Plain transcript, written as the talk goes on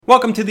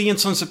Welcome to the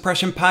Insulin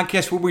Suppression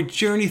Podcast, where we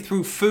journey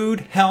through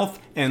food, health,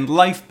 and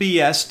life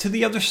BS to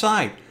the other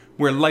side,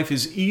 where life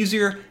is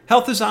easier,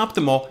 health is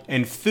optimal,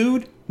 and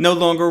food no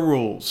longer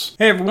rules.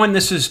 Hey everyone,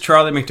 this is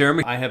Charlie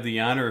McDermott. I have the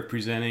honor of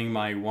presenting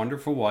my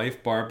wonderful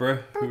wife,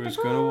 Barbara, who is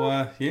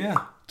going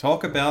to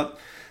talk about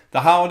the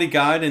holiday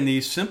guide and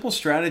these simple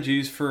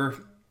strategies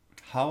for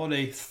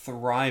holiday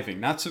thriving.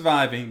 Not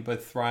surviving,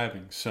 but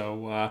thriving.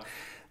 So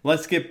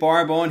let's get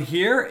Barb on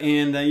here,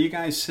 and you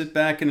guys sit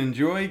back and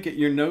enjoy. Get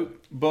your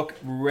notebook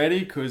ready,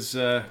 because,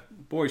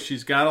 boy,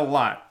 she's got a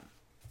lot.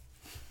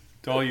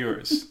 It's all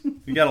yours.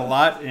 You got a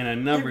lot in a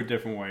number of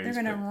different ways.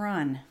 They're going to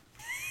run.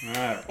 All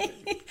right.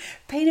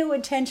 Pay no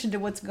attention to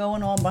what's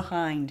going on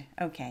behind.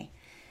 Okay.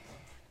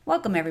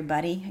 Welcome,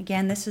 everybody.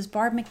 Again, this is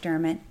Barb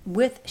McDermott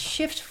with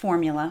Shift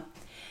Formula.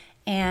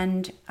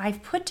 And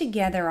I've put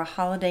together a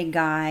holiday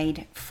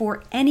guide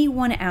for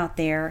anyone out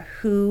there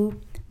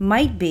who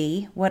might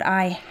be what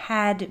I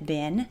had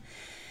been.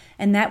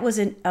 And that was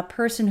a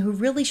person who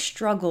really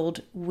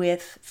struggled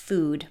with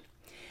food,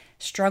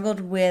 struggled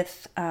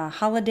with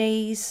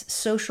holidays,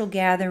 social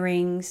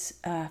gatherings.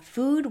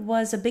 Food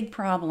was a big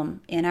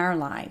problem in our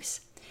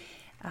lives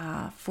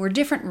for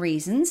different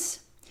reasons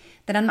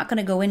that I'm not going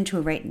to go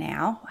into right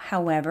now.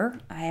 However,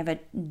 I have a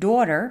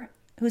daughter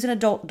who's an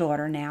adult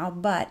daughter now,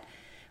 but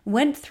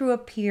went through a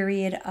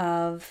period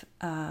of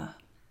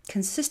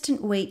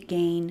consistent weight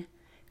gain,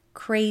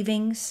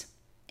 cravings,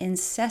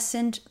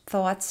 incessant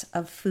thoughts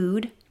of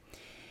food,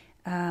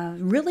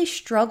 really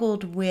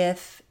struggled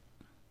with,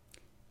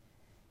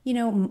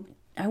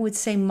 I would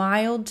say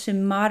mild to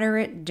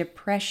moderate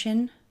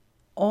depression,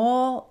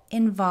 all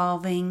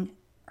involving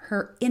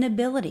her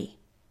inability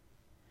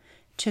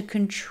to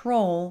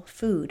control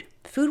food.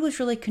 Food was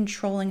really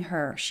controlling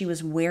her. She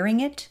was wearing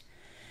it,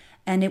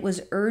 and it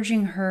was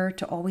urging her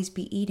to always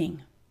be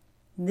eating.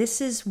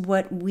 This is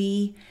what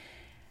we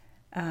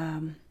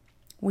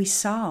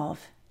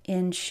solve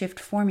in Shift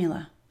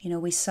Formula.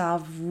 We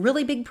solve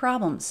really big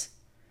problems.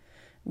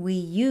 We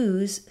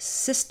use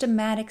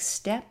systematic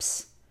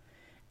steps,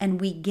 and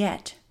we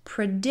get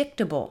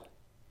predictable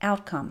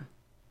outcome,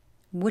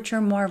 which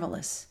are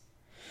marvelous.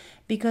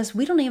 Because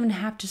we don't even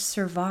have to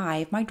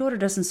survive. My daughter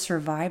doesn't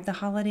survive the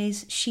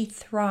holidays. She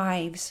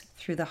thrives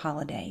through the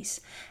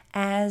holidays,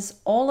 as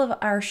all of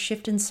our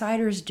Shift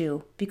Insiders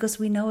do, because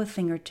we know a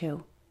thing or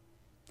two.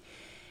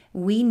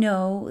 We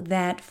know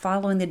that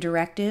following the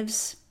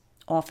directives,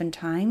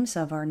 oftentimes,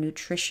 of our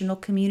nutritional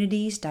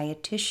communities,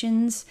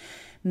 dietitians,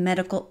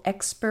 medical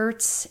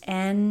experts,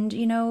 and,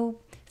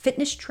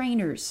 fitness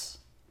trainers,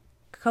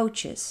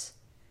 coaches,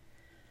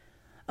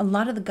 a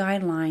lot of the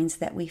guidelines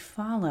that we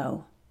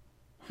follow,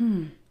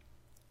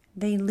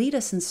 they lead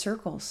us in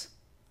circles,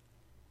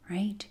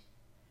 right?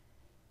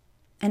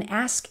 And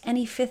ask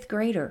any fifth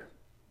grader,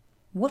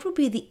 what would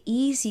be the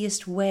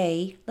easiest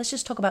way? Let's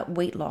just talk about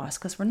weight loss,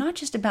 because we're not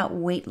just about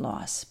weight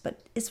loss, but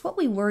it's what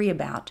we worry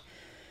about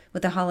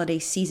with the holiday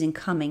season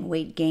coming,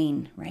 weight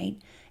gain, right?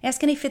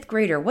 Ask any fifth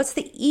grader, what's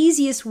the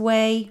easiest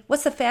way,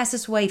 what's the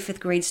fastest way, fifth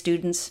grade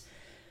students,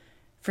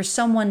 for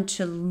someone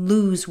to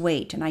lose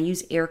weight? And I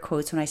use air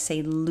quotes when I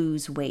say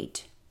lose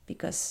weight,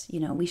 because,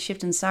 we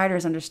Shift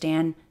Insiders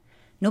understand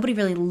nobody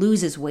really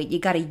loses weight. You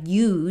got to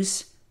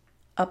use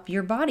up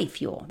your body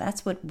fuel.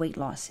 That's what weight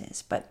loss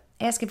is. But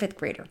ask a fifth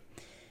grader,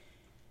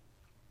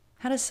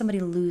 how does somebody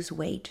lose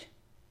weight?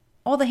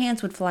 All the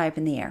hands would fly up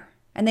in the air,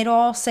 and they'd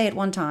all say at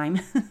one time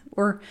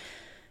or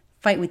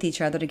fight with each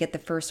other to get the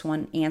first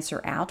one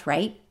answer out,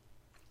 right?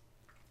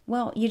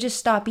 Well, you just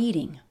stop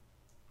eating.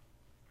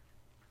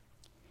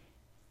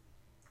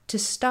 To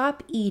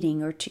stop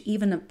eating, or to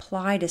even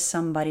apply to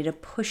somebody to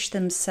push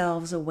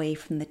themselves away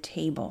from the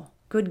table,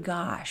 good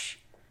gosh,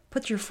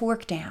 put your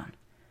fork down.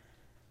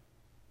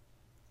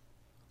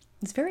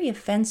 It's very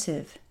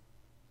offensive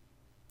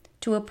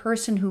to a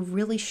person who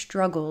really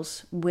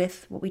struggles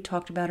with what we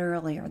talked about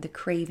earlier, the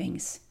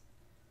cravings.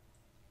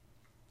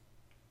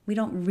 We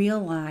don't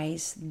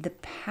realize the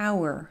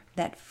power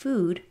that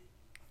food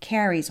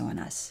carries on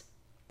us.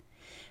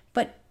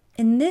 But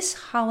in this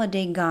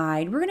holiday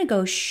guide, we're going to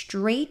go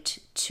straight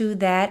to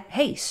that,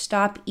 hey,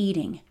 stop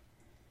eating.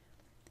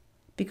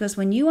 Because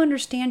when you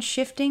understand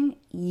shifting,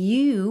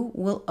 you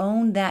will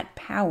own that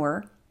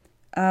power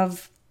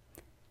of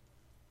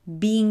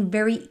being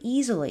very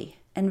easily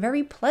and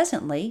very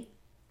pleasantly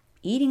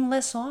eating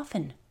less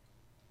often.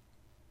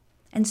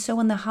 And so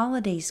when the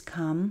holidays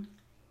come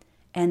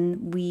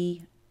and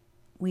we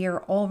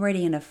are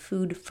already in a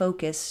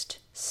food-focused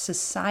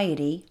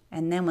society,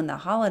 and then when the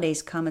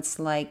holidays come, it's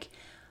like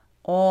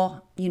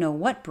all,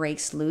 what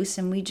breaks loose,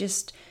 and we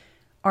just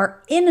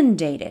are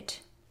inundated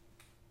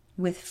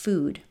with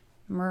food.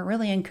 And we're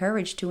really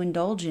encouraged to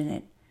indulge in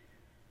it.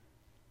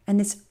 And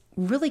it's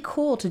really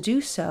cool to do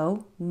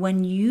so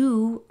when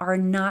you are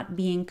not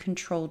being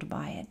controlled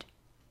by it.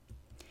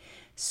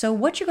 So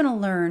what you're going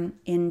to learn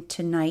in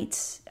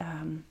tonight's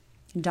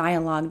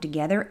dialogue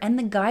together, and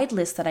the guide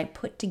list that I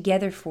put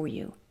together for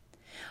you,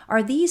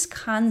 are these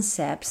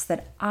concepts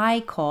that I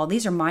call,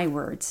 these are my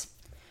words,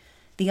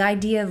 the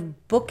idea of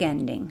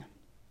bookending,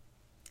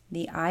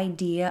 the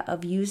idea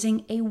of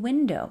using a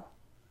window,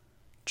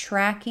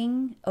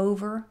 tracking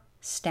over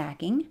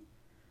stacking,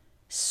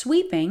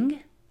 sweeping,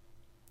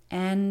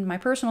 and my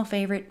personal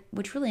favorite,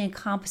 which really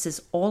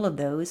encompasses all of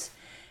those,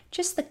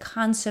 just the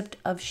concept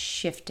of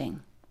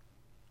shifting.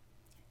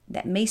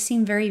 That may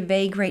seem very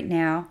vague right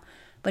now,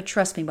 but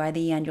trust me, by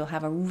the end, you'll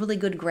have a really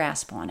good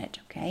grasp on it,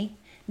 okay?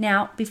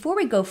 Now, before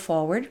we go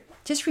forward,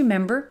 just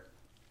remember,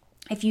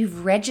 if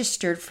you've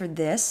registered for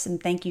this,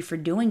 and thank you for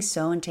doing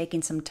so and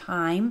taking some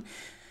time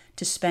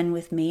to spend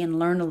with me and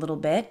learn a little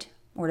bit,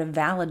 or to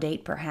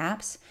validate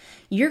perhaps,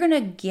 you're going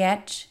to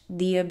get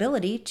the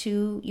ability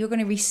you're going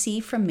to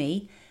receive from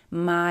me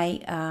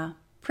my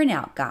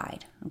printout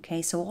guide,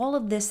 okay? So all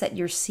of this that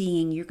you're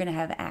seeing, you're going to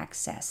have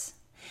access.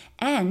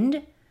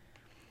 And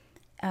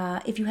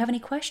if you have any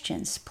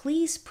questions,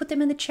 please put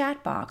them in the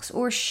chat box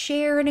or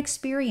share an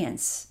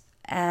experience.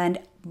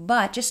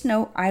 But just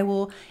know I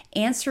will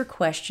answer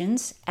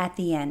questions at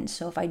the end.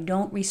 So if I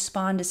don't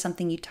respond to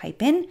something you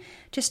type in,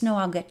 just know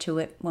I'll get to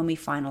it when we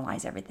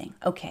finalize everything.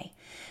 Okay,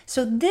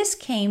 so this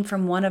came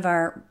from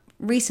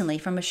recently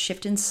from a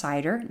Shift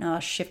Insider. Now,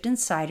 a Shift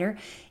Insider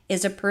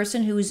is a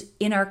person who's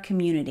in our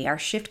community, our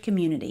Shift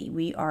community.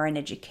 We are in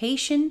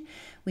education,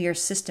 we are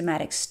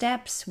systematic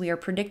steps, we are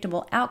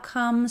predictable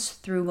outcomes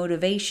through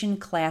motivation,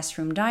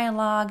 classroom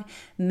dialogue,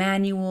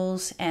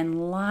 manuals,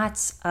 and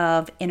lots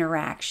of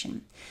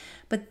interaction.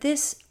 But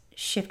this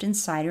Shift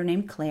Insider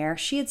named Claire,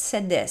 she had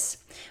said this: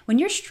 when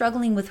you're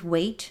struggling with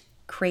weight,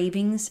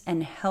 cravings,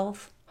 and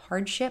health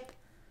hardship,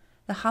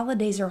 the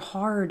holidays are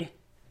hard.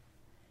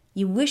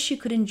 You wish you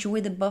could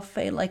enjoy the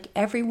buffet like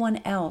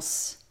everyone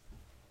else,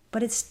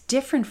 but it's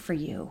different for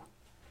you.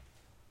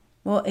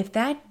 Well, if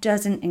that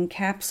doesn't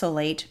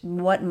encapsulate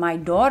what my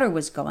daughter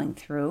was going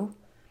through,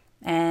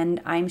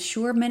 and I'm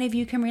sure many of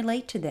you can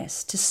relate to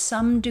this to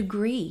some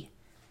degree.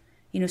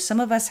 Some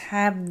of us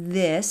have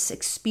this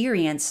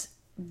experience,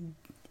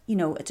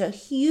 it's a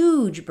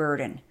huge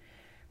burden.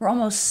 We're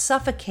almost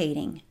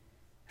suffocating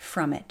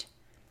from it.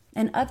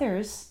 And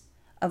others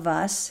of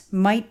us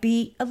might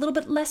be a little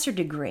bit lesser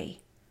degree.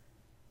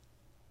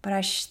 But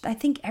I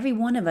think every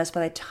one of us,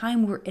 by the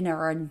time we're in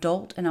our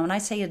adult, and when I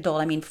say adult,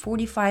 I mean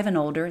 45 and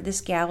older. This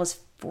gal is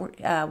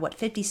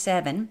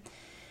 57.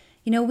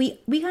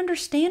 We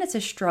understand it's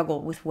a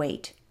struggle with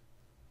weight,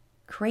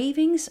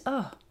 cravings,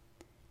 and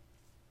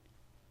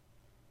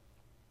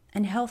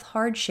health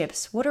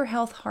hardships. What are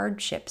health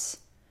hardships?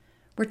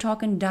 We're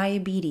talking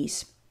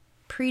diabetes,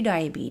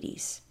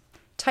 prediabetes,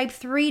 type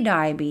 3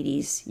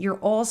 diabetes, your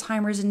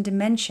Alzheimer's and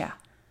dementia,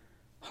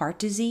 heart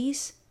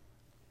disease,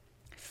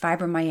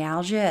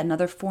 fibromyalgia and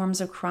other forms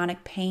of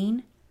chronic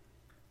pain,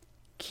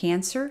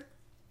 cancer.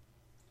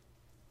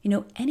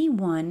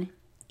 Anyone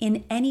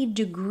in any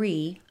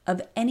degree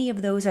of any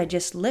of those I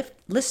just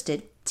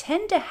listed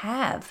tend to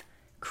have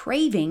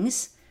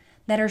cravings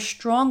that are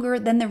stronger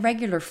than the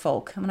regular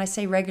folk. And when I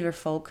say regular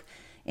folk,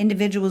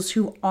 individuals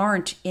who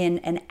aren't in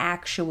an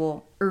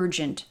actual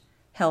urgent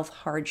health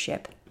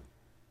hardship.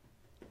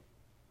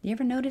 You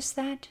ever notice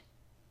that?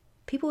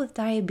 People with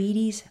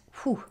diabetes,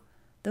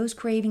 those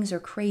cravings are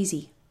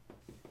crazy.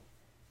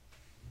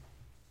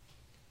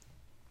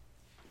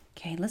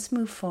 Okay, let's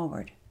move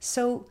forward.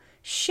 So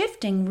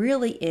shifting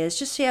really is,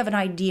 just so you have an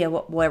idea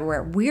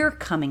where we're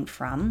coming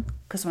from,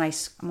 because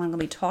I'm going to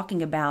be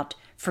talking about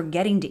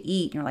forgetting to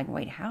eat, and you're like,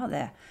 wait, how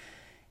the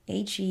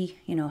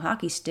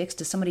hockey sticks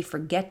does somebody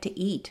forget to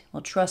eat?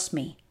 Well, trust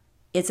me,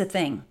 it's a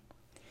thing.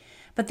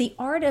 But the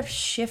art of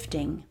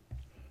shifting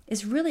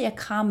is really a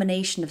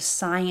combination of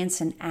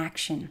science and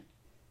action.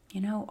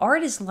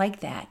 Art is like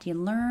that. You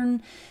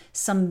learn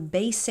some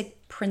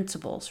basic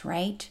principles,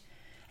 right?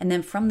 And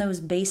then from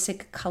those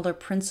basic color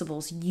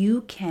principles,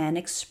 you can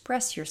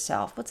express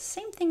yourself. But it's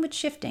the same thing with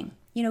shifting.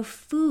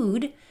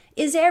 Food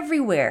is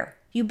everywhere.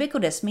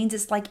 Ubiquitous means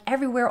it's like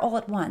everywhere all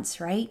at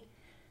once, right?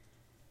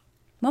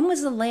 When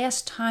was the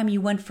last time you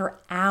went for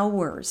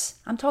hours?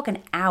 I'm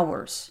talking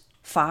hours,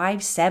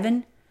 5,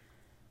 7,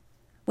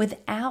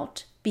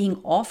 without being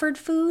offered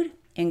food,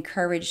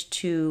 encouraged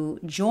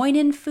to join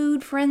in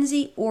food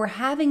frenzy, or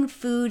having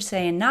food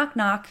saying, knock,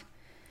 knock,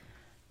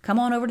 come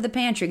on over to the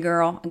pantry,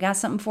 girl. I got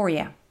something for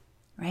you.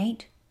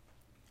 Right?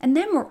 And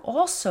then we're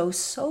also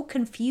so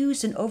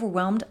confused and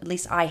overwhelmed, at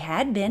least I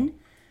had been,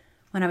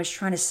 when I was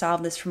trying to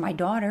solve this for my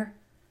daughter.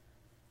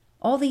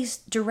 All these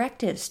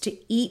directives to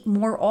eat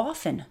more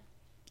often,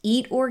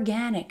 eat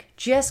organic,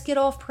 just get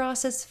off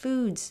processed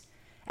foods,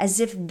 as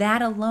if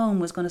that alone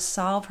was going to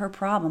solve her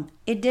problem.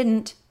 It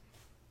didn't.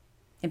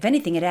 If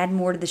anything, it added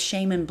more to the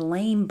shame and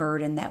blame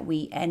burden that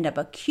we end up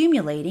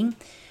accumulating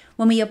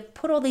when we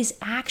put all these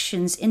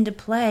actions into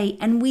play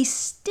and we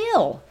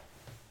still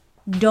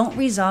don't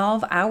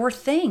resolve our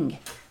thing.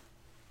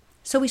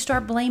 So we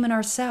start blaming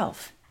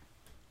ourselves.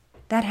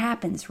 That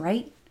happens,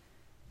 right?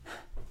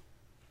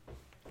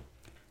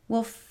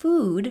 Well,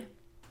 food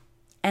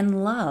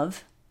and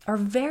love are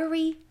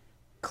very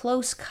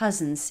close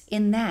cousins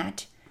in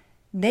that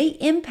they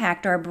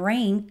impact our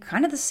brain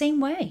kind of the same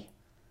way.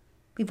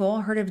 We've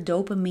all heard of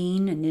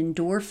dopamine and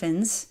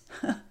endorphins.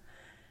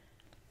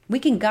 We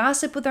can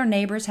gossip with our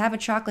neighbors, have a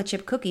chocolate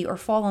chip cookie, or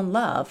fall in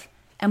love,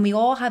 and we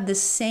all have the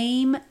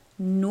same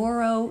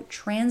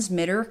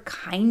neurotransmitter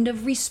kind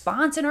of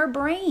response in our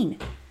brain.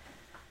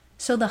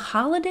 So the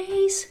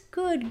holidays,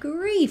 good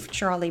grief,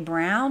 Charlie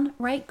Brown,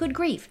 right? Good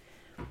grief.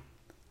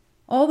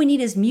 All we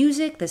need is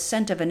music, the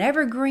scent of an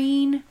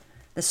evergreen,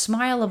 the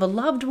smile of a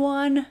loved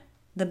one,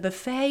 the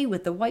buffet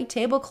with the white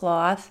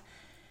tablecloth,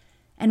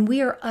 and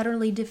we are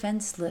utterly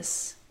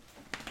defenseless.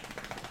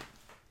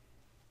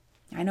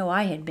 I know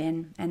I had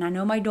been, and I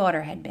know my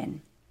daughter had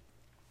been.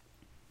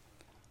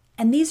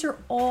 And these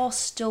are all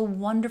still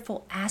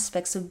wonderful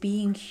aspects of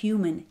being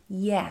human,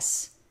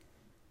 yes.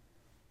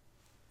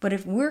 But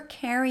if we're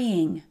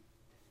carrying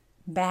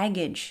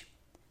baggage,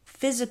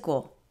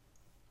 physical,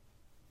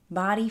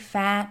 body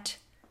fat,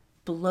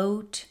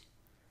 bloat,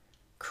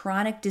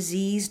 chronic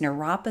disease,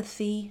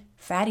 neuropathy,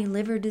 fatty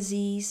liver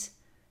disease,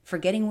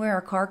 forgetting where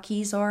our car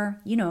keys are,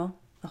 the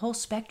whole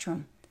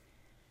spectrum.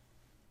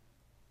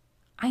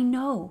 I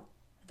know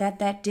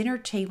that dinner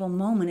table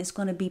moment is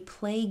going to be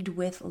plagued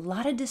with a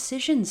lot of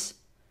decisions,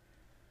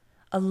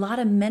 a lot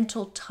of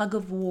mental tug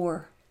of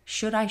war.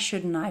 Should I,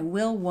 shouldn't I,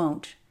 will,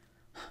 won't.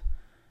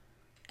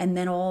 And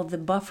then all the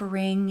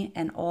buffering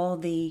and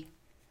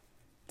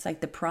it's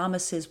like the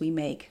promises we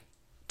make.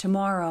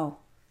 Tomorrow,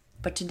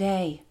 but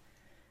today.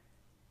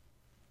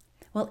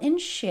 Well, in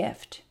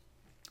Shift,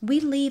 we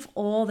leave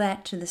all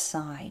that to the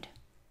side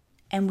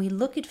and we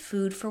look at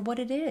food for what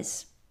it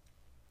is.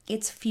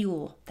 It's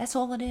fuel. That's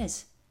all it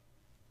is.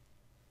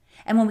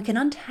 And when we can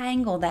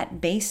untangle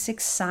that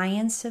basic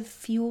science of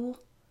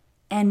fuel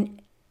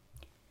and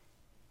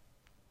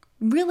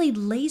really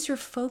laser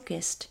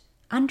focused,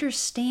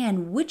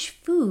 understand which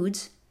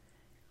foods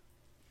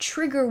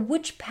trigger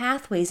which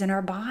pathways in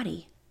our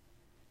body,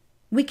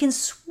 we can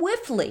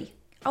swiftly,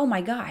 oh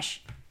my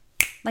gosh,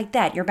 like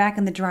that, you're back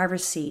in the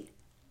driver's seat.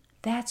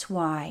 That's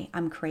why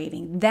I'm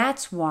craving.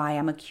 That's why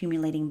I'm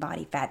accumulating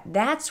body fat.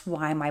 That's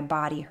why my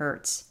body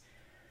hurts.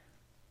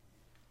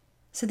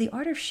 So the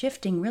art of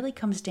shifting really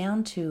comes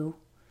down to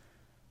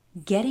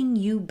getting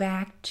you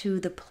back to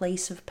the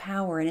place of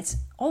power. And it's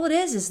all it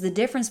is the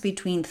difference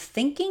between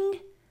thinking,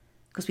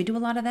 because we do a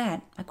lot of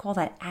that. I call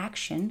that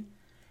action,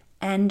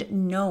 and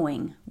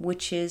knowing,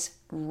 which is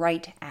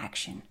right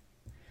action.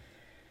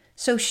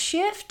 So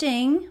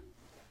shifting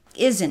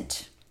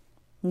isn't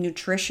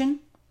nutrition.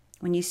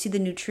 When you see the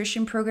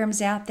nutrition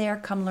programs out there,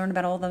 come learn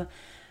about all the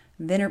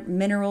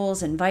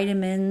minerals and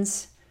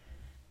vitamins.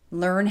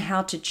 Learn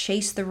how to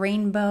chase the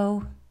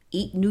rainbow,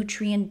 eat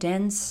nutrient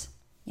dense.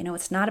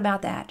 It's not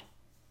about that.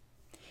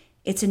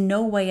 It's in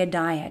no way a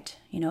diet.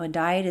 A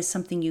diet is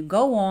something you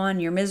go on,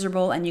 you're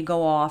miserable, and you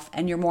go off,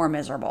 and you're more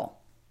miserable.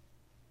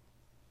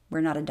 We're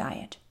not a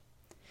diet.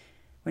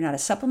 We're not a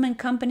supplement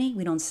company.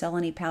 We don't sell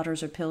any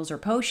powders or pills or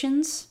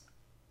potions.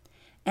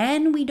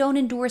 And we don't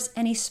endorse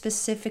any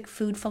specific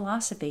food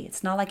philosophy.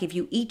 It's not like if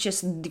you eat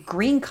just the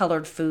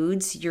green-colored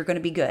foods, you're going to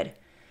be good.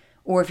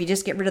 Or if you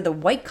just get rid of the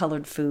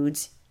white-colored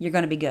foods, you're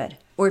going to be good.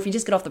 Or if you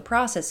just get off the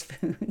processed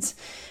foods,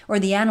 or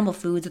the animal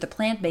foods, or the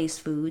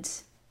plant-based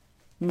foods,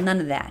 none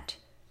of that.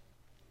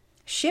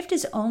 Shift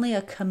is only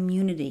a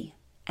community.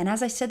 And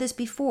as I said this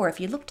before, if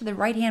you look to the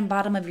right-hand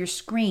bottom of your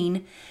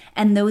screen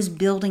and those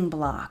building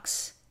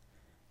blocks,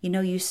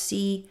 you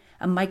see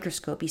a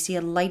microscope, you see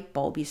a light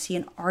bulb, you see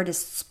an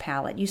artist's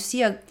palette, you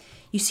see a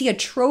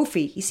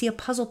trophy, you see a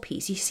puzzle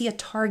piece, you see a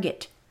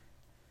target,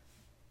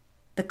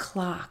 the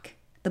clock,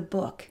 the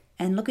book,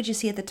 and look what you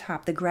see at the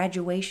top, the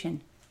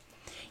graduation.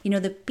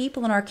 The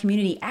people in our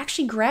community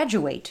actually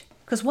graduate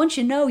because once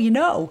you know, you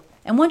know.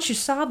 And once you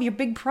solve your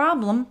big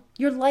problem,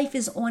 your life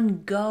is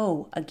on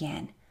go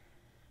again.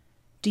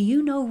 Do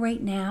you know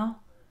right now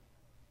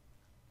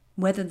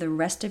whether the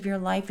rest of your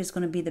life is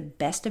going to be the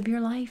best of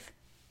your life?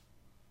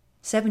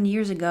 7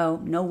 years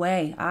ago, no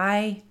way.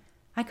 I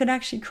could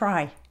actually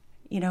cry.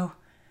 I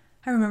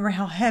remember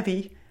how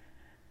heavy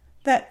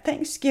that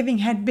Thanksgiving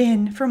had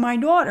been for my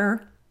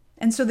daughter,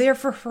 and so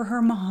therefore for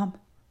her mom.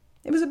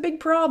 It was a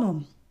big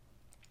problem.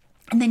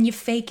 And then you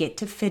fake it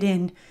to fit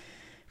in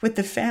with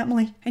the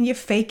family, and you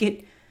fake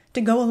it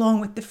to go along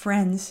with the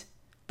friends.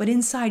 But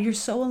inside you're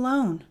so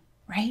alone,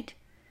 right?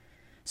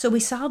 So we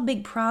solve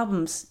big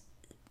problems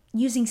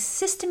using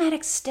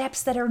systematic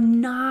steps that are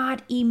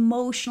not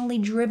emotionally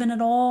driven at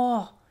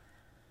all.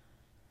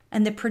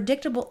 And the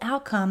predictable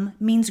outcome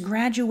means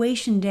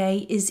graduation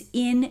day is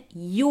in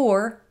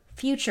your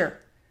future.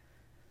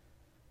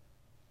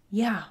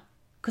 Yeah,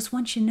 because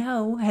once you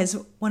know, as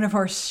one of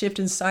our Shift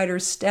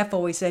Insiders, Steph,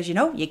 always says,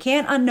 you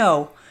can't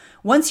unknow.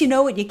 Once you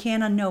know it, you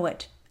can't unknow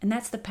it. And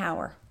that's the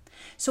power.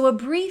 So a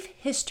brief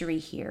history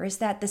here is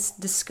that this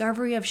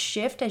discovery of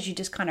shift, as you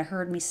just kind of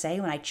heard me say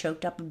when I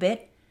choked up a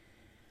bit,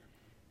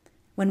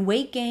 when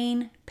weight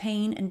gain,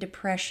 pain, and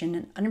depression,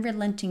 and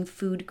unrelenting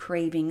food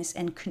cravings,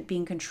 and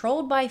being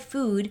controlled by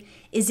food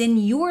is in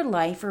your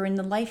life or in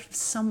the life of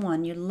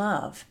someone you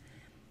love,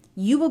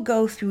 you will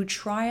go through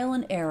trial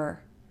and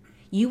error.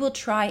 You will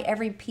try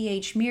every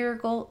pH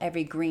miracle,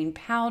 every green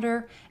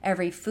powder,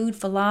 every food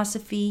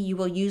philosophy. You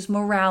will use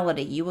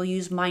morality. You will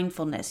use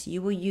mindfulness.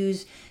 You will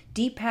use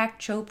Deepak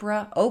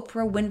Chopra,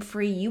 Oprah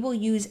Winfrey, you will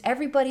use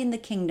everybody in the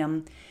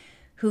kingdom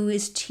who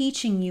is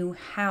teaching you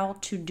how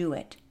to do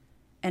it.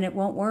 And it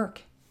won't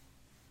work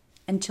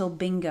until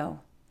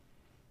bingo.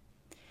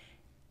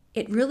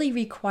 It really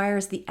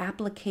requires the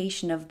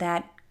application of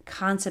that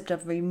concept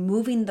of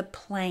removing the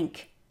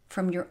plank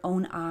from your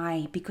own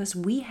eye, because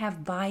we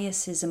have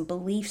biases and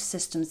belief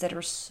systems that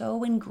are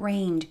so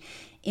ingrained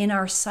in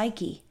our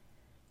psyche,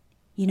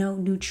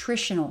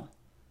 nutritional,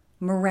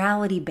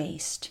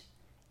 morality-based.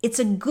 It's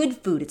a good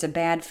food, it's a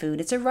bad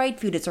food, it's a right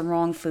food, it's a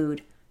wrong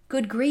food.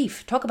 Good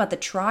grief, talk about the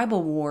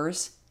tribal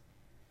wars.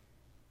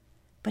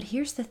 But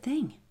here's the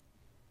thing.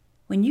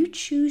 When you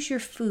choose your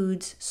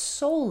foods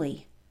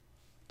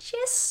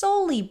just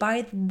solely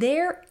by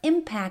their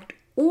impact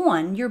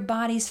on your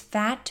body's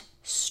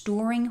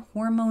fat-storing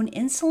hormone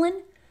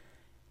insulin,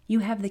 you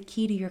have the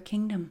key to your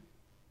kingdom.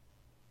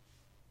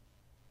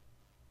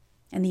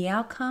 And the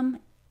outcome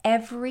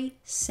every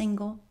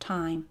single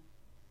time.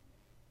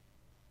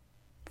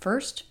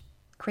 First,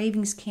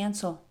 cravings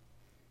cancel.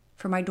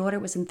 For my daughter,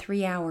 it was in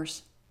 3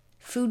 hours.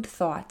 Food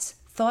thoughts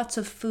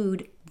of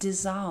food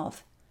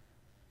dissolve.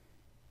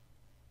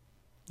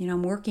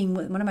 I'm working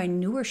with one of my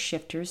newer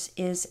shifters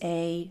is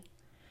a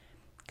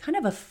kind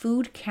of a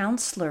food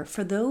counselor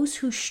for those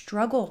who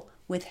struggle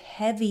with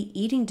heavy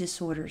eating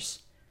disorders.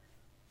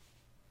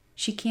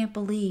 She can't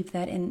believe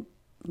that in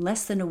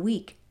less than a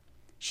week,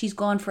 she's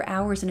gone for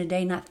hours in a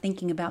day not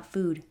thinking about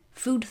food.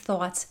 Food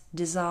thoughts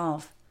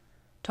dissolve.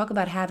 Talk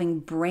about having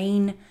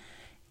brain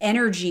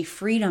energy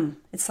freedom.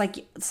 It's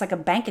like a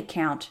bank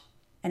account,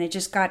 and it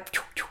just got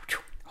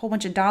a whole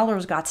bunch of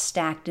dollars got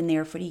stacked in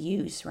there for to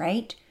use,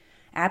 right?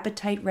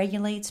 Appetite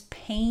regulates,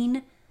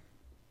 pain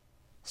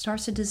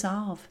starts to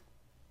dissolve.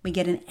 We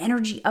get an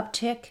energy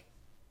uptick.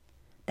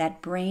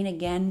 That brain,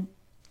 again,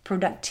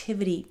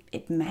 productivity,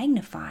 it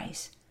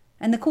magnifies.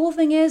 And the cool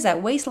thing is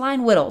that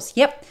waistline whittles.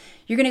 Yep,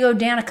 you're going to go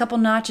down a couple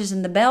notches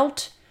in the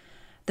belt.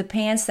 The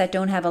pants that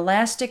don't have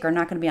elastic are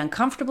not going to be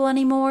uncomfortable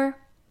anymore.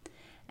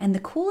 And the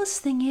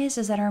coolest thing is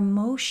that our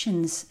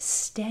emotions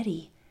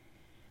steady.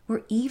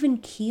 We're even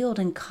keeled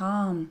and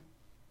calm.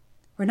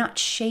 We're not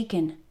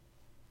shaken.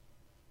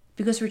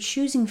 Because we're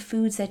choosing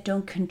foods that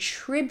don't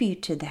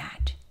contribute to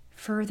that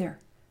further.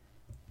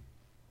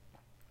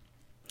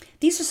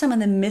 These are some of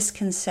the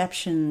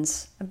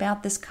misconceptions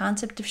about this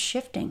concept of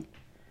shifting.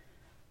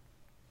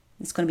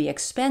 It's going to be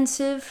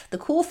expensive. The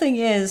cool thing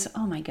is,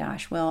 oh my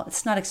gosh, well,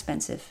 it's not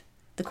expensive.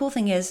 The cool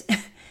thing is,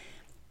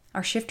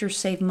 our shifters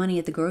save money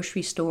at the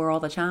grocery store all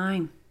the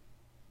time.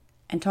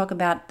 And talk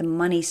about the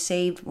money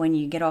saved when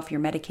you get off your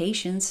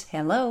medications.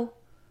 Hello.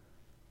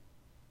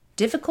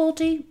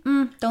 Difficulty?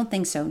 Don't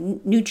think so.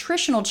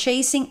 Nutritional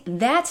chasing,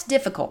 that's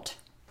difficult.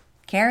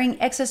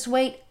 Carrying excess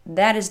weight,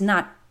 that is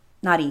not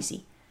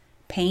easy.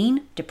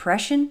 Pain,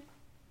 depression,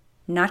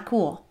 not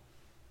cool.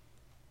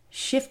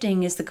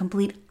 Shifting is the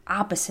complete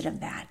opposite of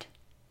that.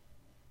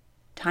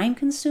 Time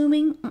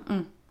consuming?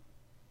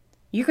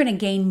 You're going to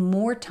gain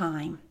more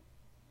time.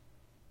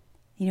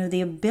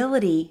 The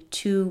ability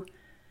to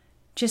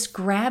just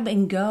grab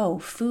and go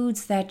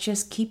foods that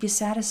just keep you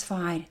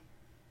satisfied.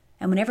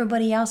 And when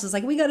everybody else is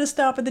like, we got to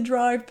stop at the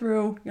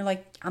drive-thru, you're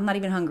like, I'm not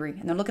even hungry.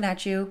 And they're looking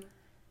at you,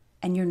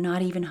 and you're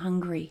not even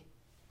hungry.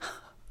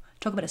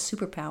 Talk about a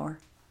superpower.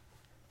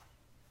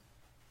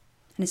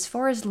 And as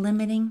far as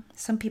limiting,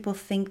 some people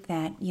think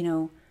that,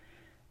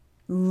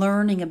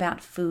 learning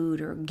about food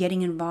or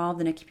getting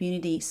involved in a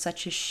community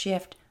such as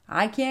Shift,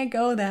 I can't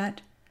go that.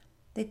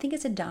 They think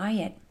it's a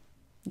diet.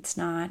 It's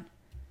not.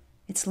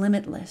 It's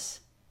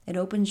limitless. It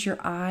opens your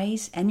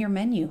eyes and your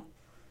menu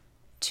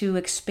to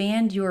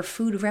expand your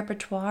food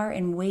repertoire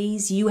in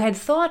ways you had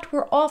thought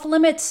were off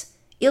limits,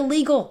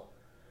 illegal.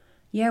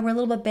 Yeah, we're a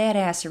little bit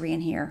badassery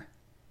in here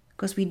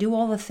because we do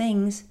all the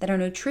things that our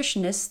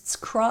nutritionists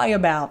cry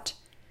about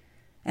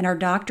and our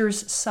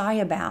doctors sigh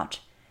about.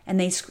 And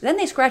then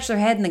they scratch their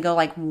head and they go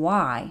like,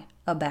 why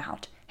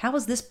about? How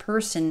is this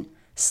person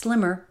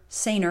slimmer,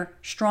 saner,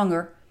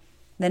 stronger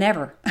than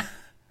ever?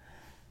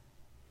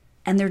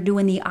 And they're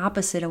doing the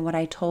opposite of what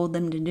I told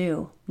them to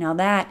do. Now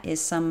that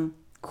is some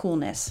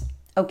coolness.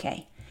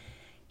 Okay,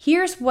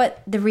 here's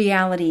what the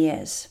reality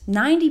is.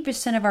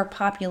 90% of our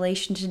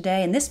population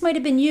today, and this might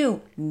have been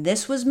you,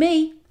 this was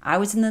me, I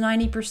was in the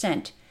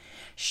 90%,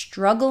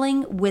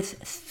 struggling with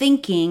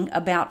thinking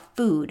about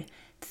food,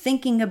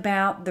 thinking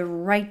about the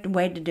right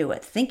way to do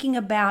it, thinking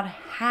about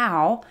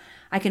how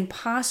I can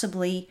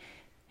possibly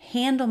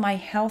handle my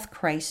health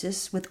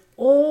crisis with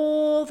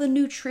all the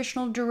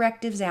nutritional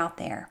directives out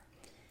there,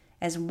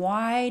 as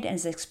wide and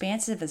as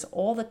expansive as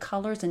all the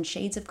colors and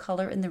shades of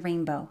color in the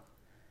rainbow.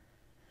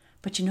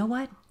 But you know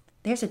what?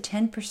 There's a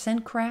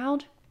 10%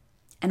 crowd,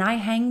 and I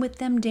hang with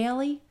them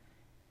daily,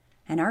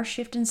 and our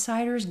Shift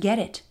Insiders get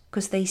it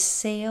because they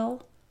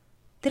sail.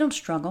 They don't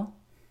struggle.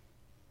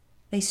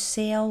 They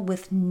sail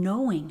with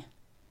knowing.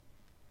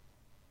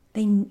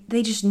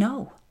 They just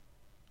know.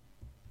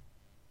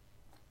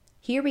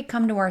 Here we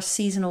come to our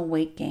seasonal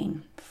weight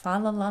gain. Fa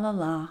la la la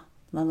la,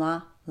 la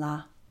la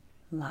la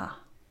la,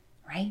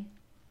 right?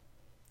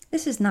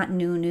 This is not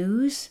new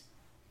news.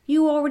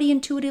 You already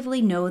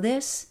intuitively know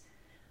this.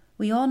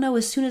 We all know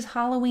as soon as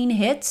Halloween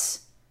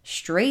hits,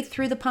 straight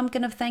through the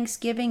pumpkin of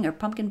Thanksgiving or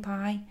pumpkin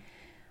pie,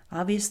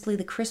 obviously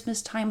the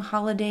Christmas time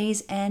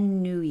holidays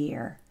and New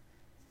Year.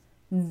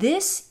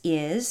 This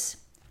is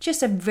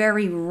just a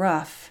very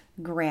rough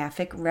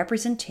graphic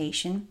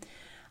representation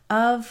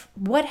of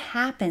what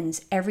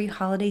happens every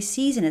holiday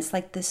season. It's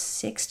like the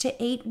 6 to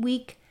 8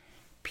 week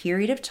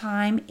period of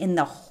time in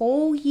the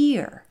whole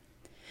year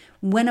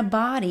when a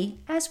body,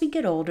 as we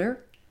get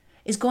older,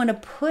 is going to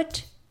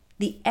put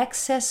the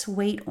excess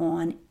weight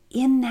on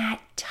in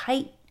that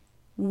tight,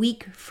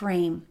 weak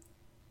frame.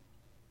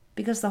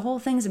 Because the whole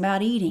thing's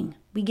about eating.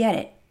 We get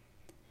it.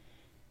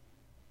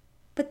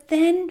 But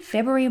then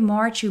February,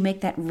 March, you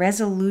make that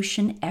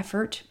resolution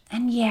effort.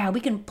 And yeah, we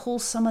can pull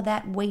some of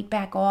that weight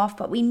back off,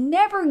 but we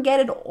never get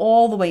it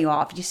all the way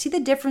off. You see the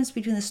difference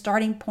between the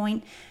starting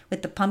point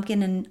with the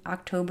pumpkin in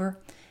October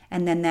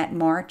and then that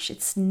March?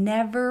 It's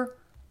never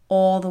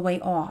all the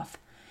way off.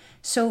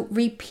 So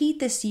repeat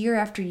this year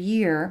after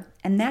year,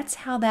 and that's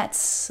how that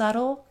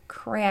subtle,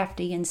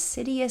 crafty,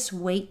 insidious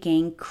weight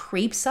gain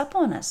creeps up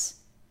on us.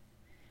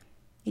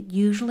 It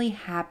usually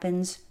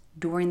happens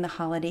during the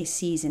holiday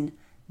season.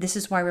 This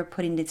is why we're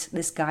putting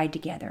this guide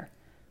together.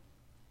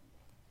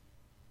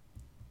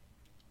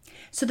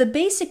 So the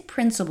basic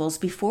principles,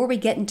 before we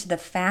get into the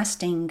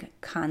fasting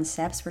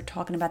concepts, we're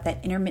talking about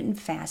that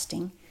intermittent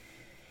fasting.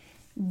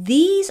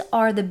 These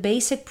are the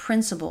basic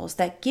principles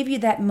that give you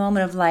that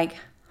moment of like,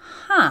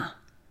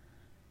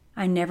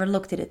 I never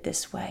looked at it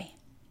this way,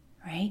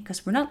 right?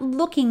 Because we're not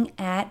looking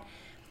at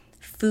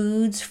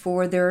foods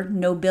for their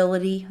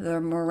nobility,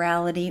 their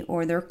morality,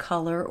 or their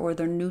color, or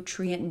their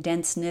nutrient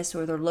denseness,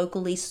 or their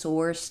locally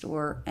sourced,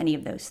 or any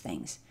of those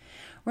things.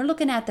 We're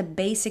looking at the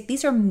basic,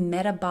 these are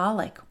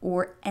metabolic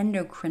or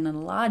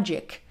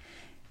endocrinologic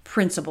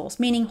principles,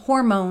 meaning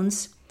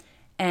hormones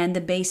and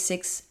the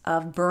basics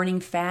of burning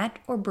fat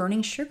or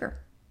burning sugar.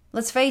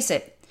 Let's face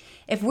it,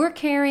 if we're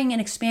carrying an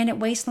expanded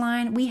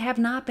waistline, we have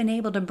not been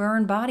able to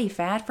burn body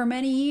fat for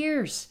many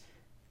years.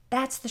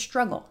 That's the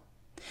struggle.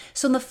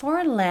 So on the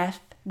far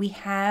left, we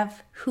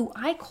have who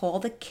I call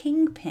the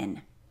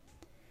kingpin.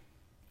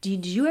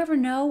 Did you ever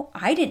know?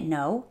 I didn't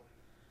know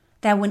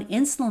that when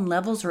insulin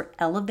levels are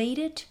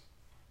elevated,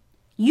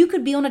 you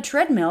could be on a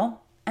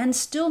treadmill and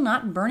still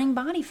not burning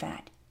body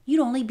fat.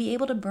 You'd only be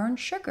able to burn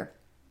sugar.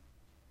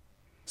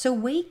 So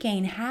weight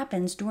gain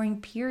happens during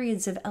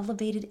periods of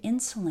elevated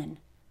insulin.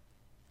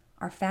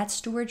 Our fat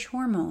storage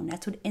hormone,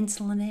 that's what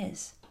insulin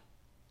is.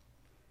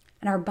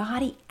 And our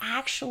body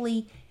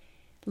actually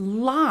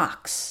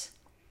locks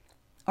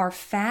our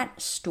fat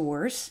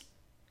stores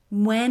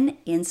when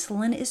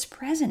insulin is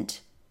present.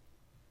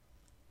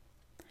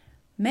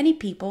 Many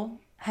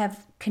people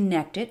have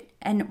connected,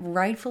 and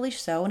rightfully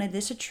so, and it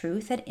is a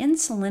truth, that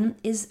insulin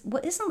isn't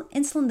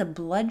insulin the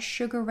blood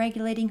sugar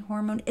regulating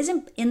hormone?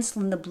 Isn't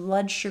insulin the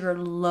blood sugar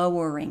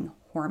lowering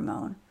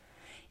hormone?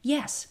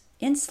 Yes,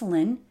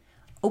 insulin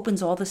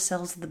opens all the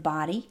cells of the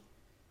body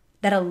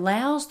that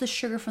allows the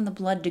sugar from the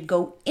blood to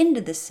go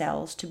into the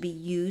cells to be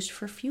used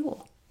for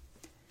fuel.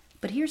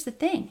 But here's the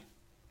thing.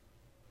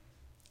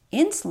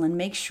 Insulin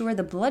makes sure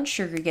the blood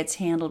sugar gets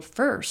handled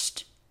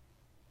first.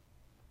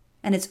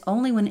 And it's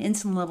only when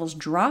insulin levels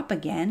drop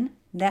again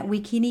that we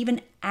can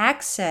even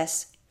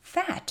access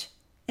fat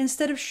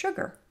instead of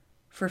sugar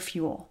for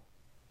fuel.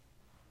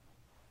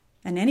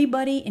 And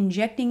anybody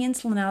injecting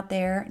insulin out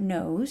there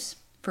knows,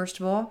 first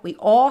of all, we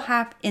all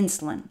have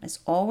insulin. It's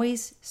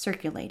always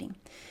circulating.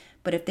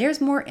 But if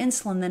there's more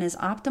insulin than is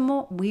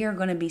optimal, we are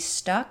going to be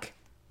stuck,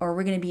 or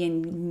we're going to be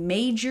in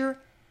major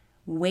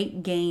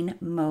weight gain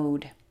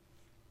mode.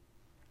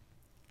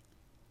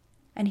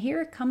 And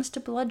here it comes to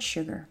blood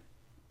sugar.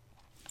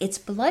 It's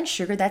blood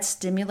sugar that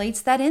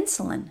stimulates that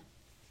insulin.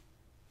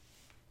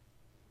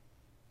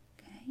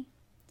 Okay.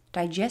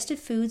 Digested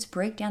foods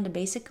break down to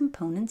basic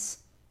components.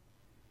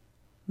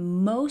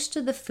 Most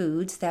of the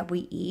foods that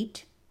we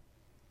eat,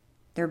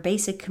 their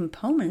basic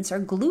components are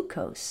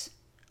glucose,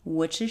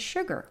 which is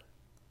sugar.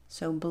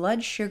 So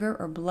blood sugar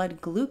or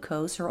blood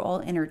glucose are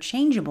all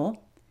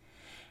interchangeable.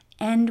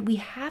 And we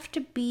have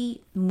to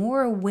be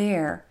more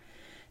aware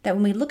that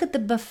when we look at the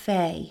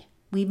buffet,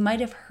 we might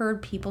have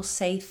heard people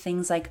say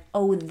things like,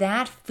 oh,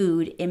 that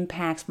food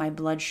impacts my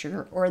blood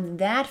sugar, or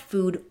that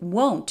food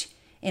won't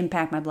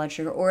impact my blood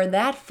sugar, or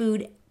that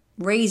food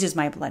raises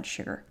my blood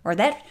sugar, or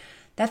that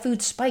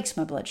food spikes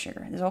my blood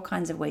sugar. There's all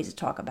kinds of ways to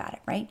talk about it,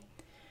 right?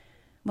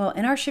 Well,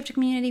 in our shifter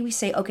community, we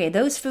say, okay,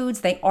 those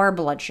foods, they are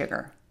blood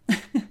sugar.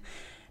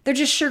 They're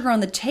just sugar on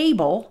the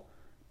table,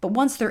 but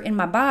once they're in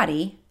my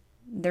body,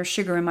 they're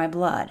sugar in my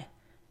blood,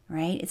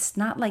 right? It's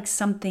not like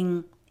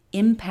something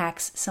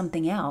impacts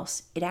something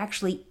else. It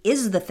actually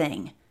is the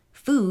thing.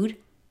 Food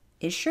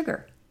is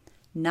sugar.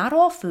 Not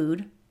all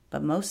food,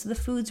 but most of the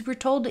foods we're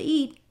told to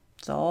eat,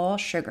 it's all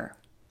sugar.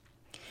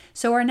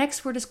 So our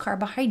next word is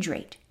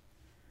carbohydrate.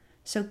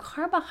 So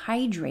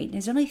carbohydrate,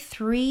 there's only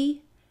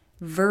 3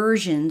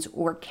 versions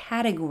or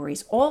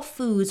categories. All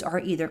foods are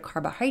either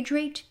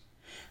carbohydrate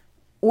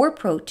or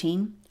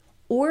protein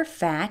or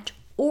fat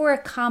or a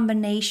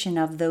combination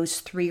of those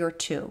three or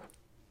two.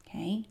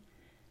 Okay?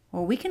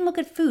 Well, we can look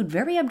at food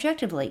very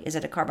objectively. Is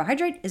it a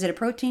carbohydrate? Is it a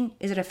protein?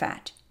 Is it a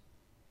fat?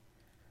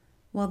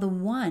 Well, the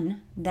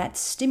one that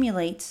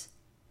stimulates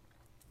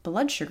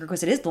blood sugar,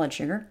 because it is blood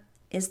sugar,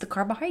 is the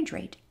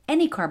carbohydrate.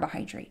 Any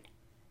carbohydrate.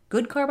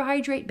 Good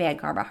carbohydrate, bad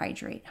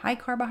carbohydrate, high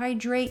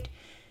carbohydrate,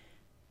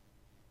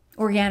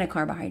 organic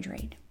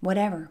carbohydrate,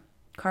 whatever.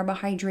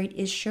 Carbohydrate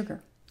is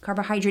sugar.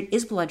 Carbohydrate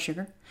is blood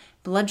sugar.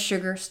 Blood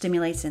sugar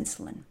stimulates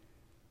insulin.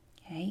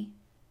 Okay?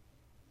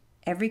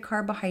 Every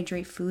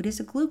carbohydrate food is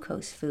a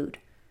glucose food.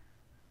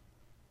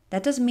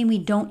 That doesn't mean we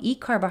don't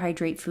eat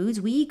carbohydrate foods.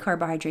 We eat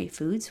carbohydrate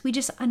foods. We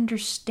just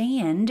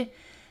understand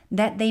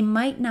that they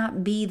might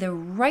not be the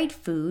right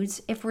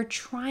foods if we're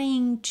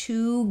trying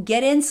to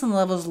get insulin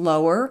levels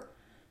lower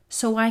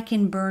so I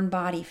can burn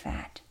body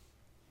fat.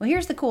 Well,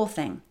 here's the cool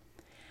thing.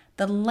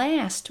 The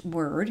last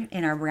word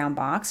in our brown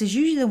box is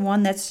usually the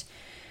one that's,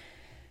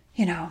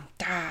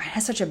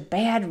 has such a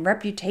bad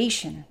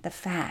reputation, the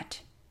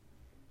fat.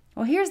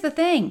 Well, here's the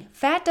thing.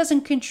 Fat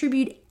doesn't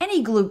contribute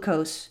any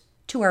glucose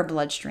to our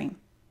bloodstream.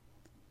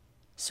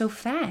 So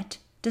fat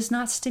does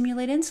not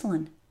stimulate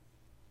insulin.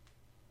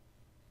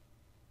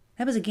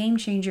 That was a game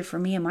changer for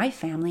me and my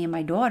family and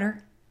my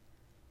daughter.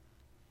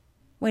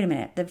 Wait a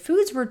minute. The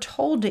foods we're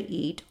told to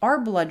eat are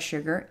blood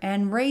sugar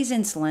and raise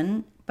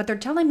insulin, but they're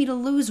telling me to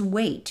lose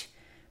weight.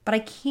 But I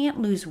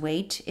can't lose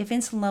weight if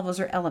insulin levels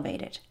are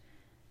elevated.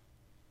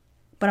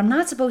 But I'm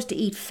not supposed to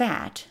eat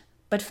fat,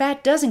 but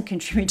fat doesn't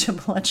contribute to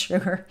blood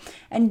sugar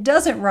and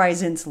doesn't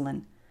rise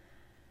insulin.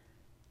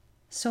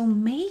 So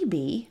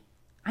maybe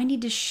I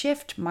need to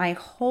shift my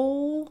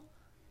whole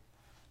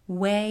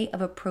way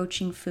of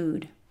approaching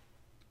food.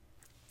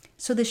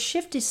 So the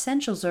shift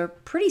essentials are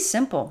pretty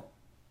simple.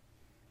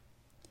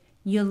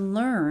 You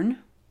learn,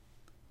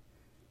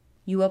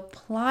 you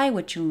apply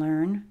what you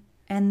learn,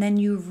 and then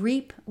you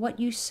reap what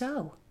you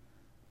sow.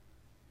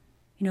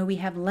 We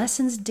have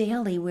lessons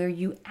daily where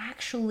you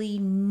actually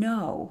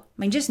know.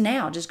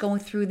 Just going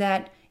through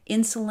that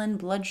insulin,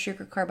 blood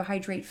sugar,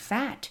 carbohydrate,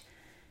 fat,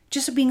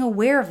 just being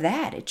aware of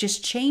that, it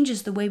just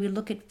changes the way we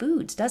look at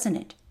foods, doesn't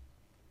it?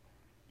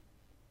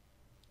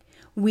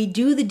 We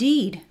do the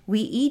deed.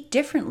 We eat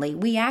differently.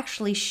 We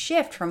actually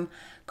shift from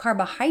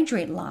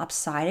carbohydrate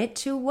lopsided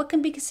to what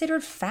can be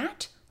considered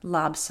fat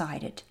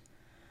lopsided.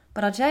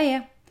 But I'll tell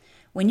you,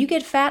 when you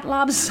get fat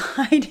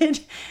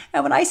lopsided,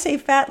 and when I say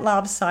fat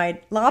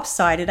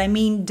lopsided, I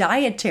mean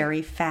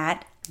dietary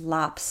fat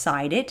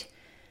lopsided,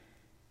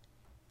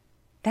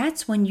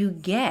 that's when you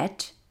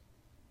get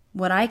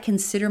what I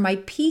consider my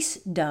peace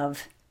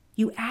dove.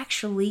 You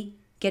actually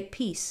get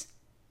peace.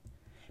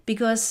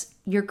 Because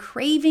your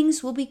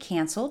cravings will be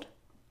canceled,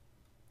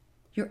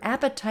 your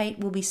appetite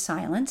will be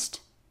silenced.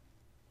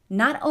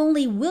 Not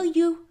only will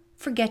you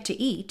forget to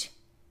eat,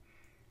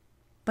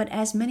 but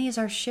as many as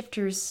our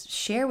shifters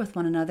share with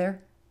one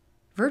another,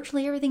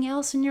 virtually everything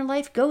else in your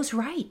life goes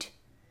right.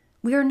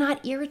 We are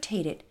not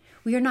irritated.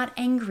 We are not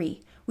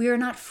angry. We are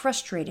not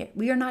frustrated.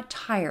 We are not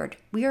tired.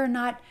 We are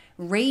not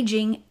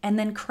raging and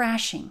then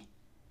crashing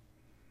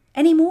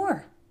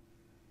anymore.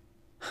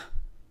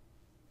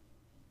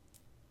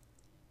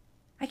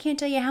 I can't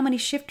tell you how many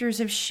shifters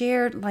have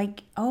shared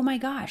oh my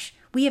gosh,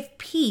 we have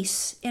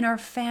peace in our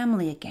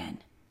family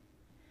again.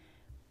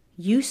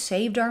 You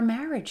saved our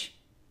marriage.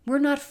 We're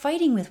not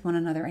fighting with one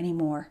another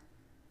anymore.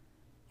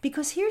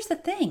 Because here's the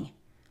thing.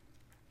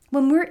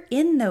 When we're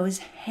in those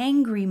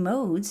hangry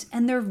modes,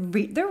 and they're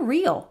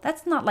real.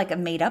 That's not like a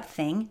made-up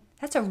thing.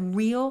 That's a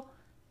real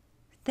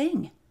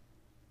thing.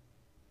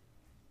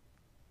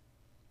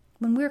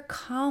 When we're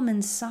calm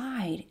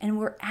inside and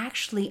we're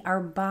actually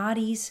our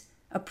body's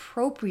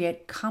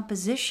appropriate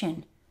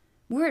composition,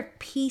 we're at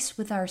peace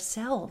with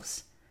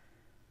ourselves.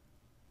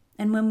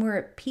 And when we're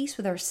at peace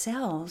with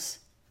ourselves,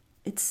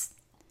 it's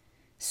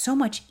so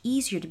much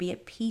easier to be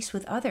at peace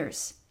with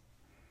others.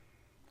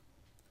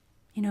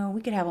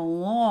 We could have a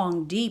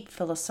long, deep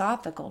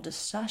philosophical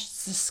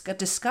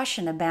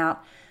discussion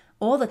about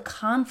all the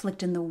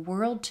conflict in the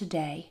world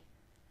today.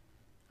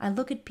 I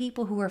look at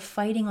people who are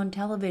fighting on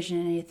television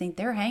and you think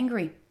they're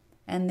hangry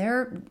and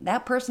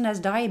that person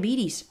has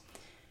diabetes.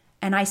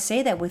 And I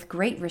say that with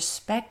great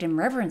respect and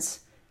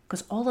reverence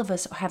because all of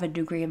us have a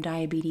degree of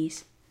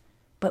diabetes,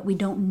 but we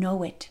don't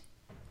know it.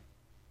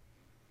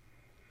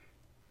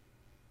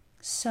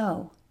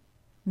 So,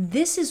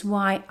 this is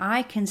why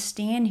I can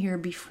stand here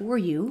before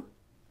you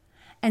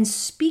and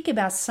speak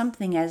about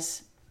something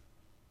as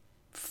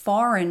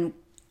foreign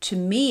to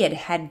me it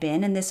had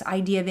been in this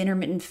idea of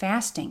intermittent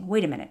fasting.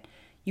 Wait a minute,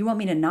 you want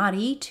me to not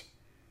eat?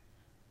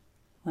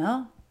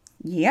 Well,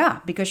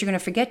 yeah, because you're going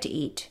to forget to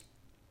eat.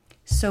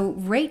 So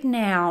right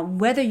now,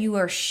 whether you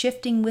are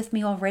shifting with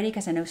me already,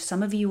 because I know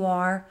some of you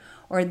are,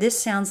 or this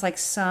sounds like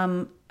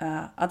some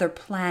other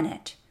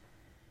planet,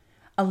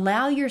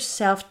 allow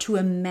yourself to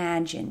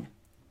imagine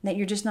that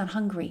you're just not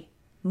hungry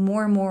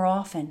more and more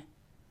often.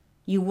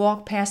 You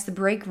walk past the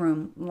break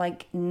room,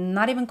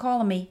 not even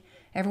calling me.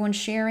 Everyone's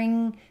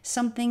sharing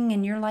something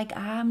and you're like,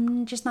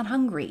 I'm just not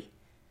hungry.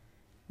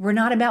 We're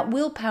not about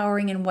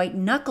willpowering and white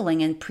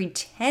knuckling and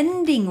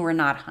pretending we're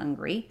not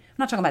hungry. I'm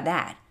not talking about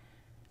that.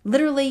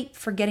 Literally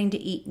forgetting to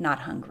eat,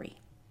 not hungry.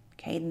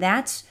 Okay,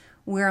 that's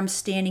where I'm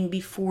standing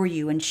before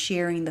you and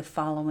sharing the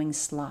following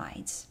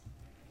slides.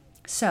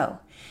 So,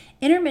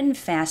 intermittent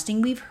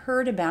fasting, we've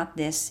heard about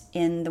this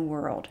in the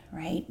world,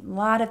 right? A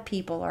lot of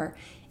people are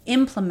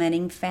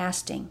implementing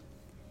fasting.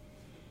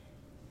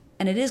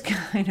 And it is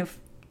kind of,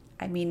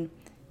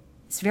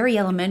 it's very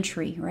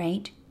elementary,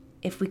 right?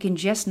 If we can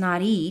just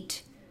not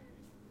eat,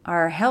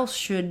 our health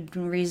should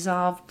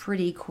resolve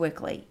pretty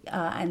quickly.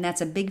 And that's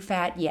a big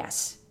fat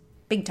yes.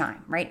 Big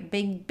time, right?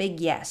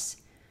 Big yes.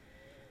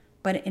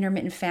 But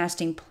intermittent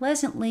fasting,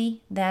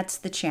 pleasantly, that's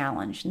the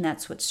challenge. And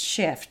that's what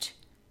Shift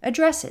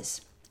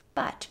addresses.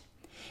 But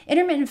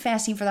intermittent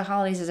fasting for the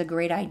holidays is a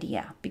great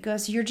idea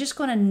because you're just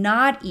going to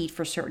not eat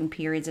for certain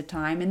periods of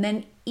time and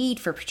then eat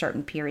for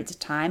certain periods of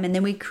time. And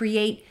then we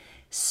create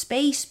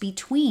space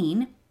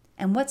between.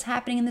 And what's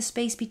happening in the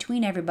space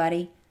between,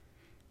 everybody?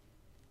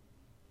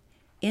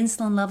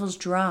 Insulin levels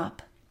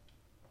drop.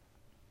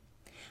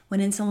 When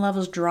insulin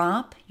levels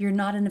drop, you're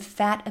not in a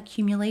fat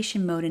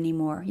accumulation mode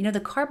anymore. You know, the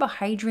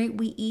carbohydrate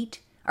we eat,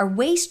 our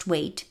waist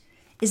weight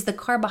is the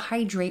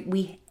carbohydrate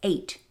we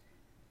ate.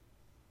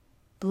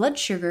 Blood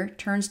sugar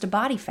turns to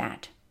body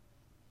fat.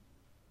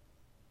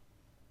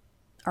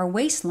 Our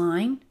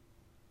waistline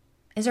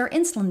is our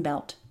insulin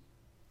belt.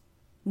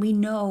 We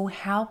know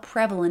how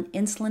prevalent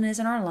insulin is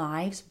in our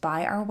lives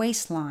by our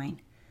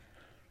waistline.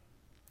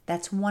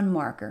 That's one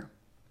marker.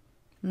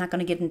 I'm not going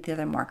to get into the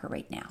other marker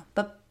right now.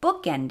 But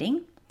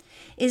bookending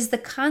is the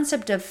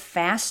concept of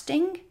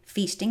fasting,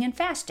 feasting, and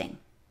fasting.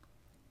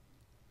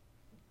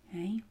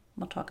 Okay,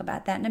 we'll talk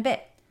about that in a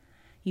bit.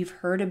 You've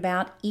heard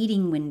about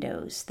eating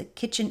windows, the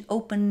kitchen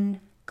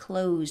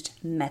open-closed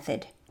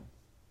method.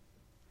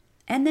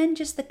 And then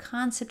just the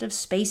concept of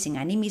spacing.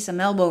 I need me some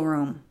elbow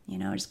room. You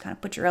know, just kind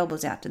of put your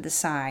elbows out to the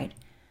side.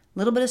 A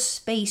little bit of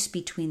space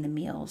between the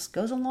meals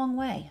goes a long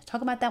way. Let's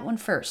talk about that one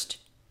first.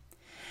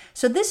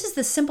 So this is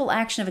the simple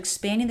action of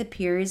expanding the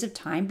periods of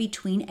time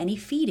between any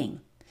feeding.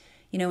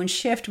 You know, in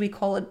Shift, we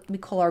call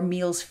our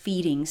meals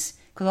feedings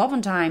because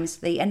oftentimes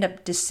they end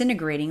up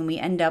disintegrating and we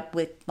end up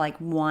with like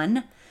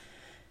one,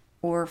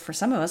 or for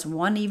some of us,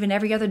 one even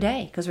every other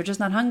day because we're just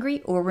not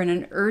hungry, or we're in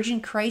an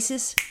urgent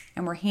crisis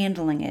and we're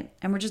handling it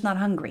and we're just not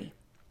hungry.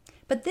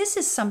 But this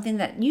is something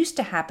that used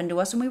to happen to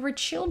us when we were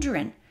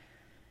children.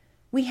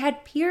 We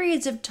had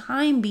periods of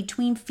time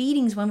between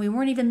feedings when we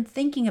weren't even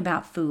thinking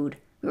about food.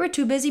 We were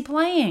too busy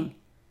playing.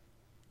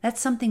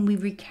 That's something we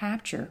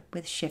recapture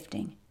with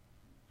shifting.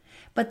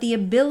 But the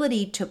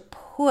ability to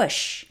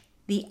push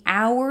the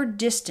hour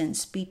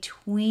distance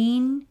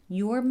between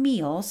your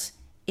meals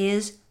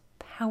is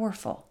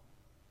powerful.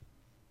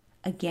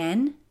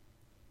 Again,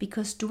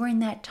 because during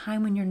that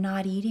time when you're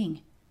not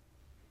eating,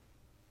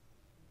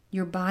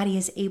 your body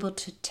is able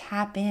to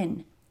tap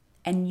in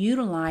and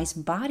utilize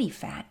body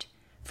fat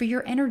for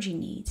your energy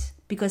needs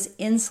because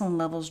insulin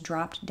levels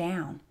dropped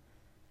down.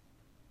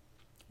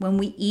 When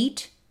we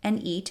eat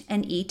and eat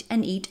and eat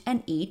and eat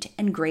and eat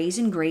and graze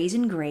and graze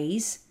and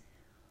graze,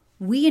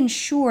 we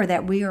ensure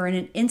that we are in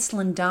an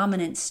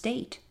insulin-dominant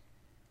state.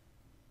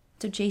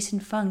 So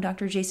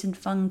Dr. Jason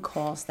Fung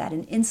calls that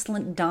an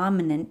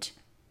insulin-dominant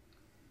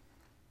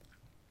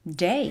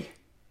day.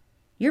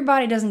 Your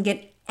body doesn't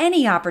get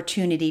any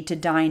opportunity to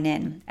dine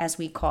in, as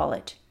we call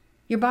it.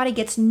 Your body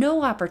gets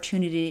no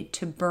opportunity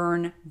to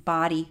burn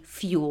body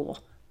fuel,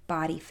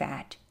 body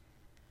fat.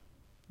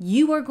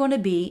 You are going to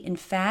be in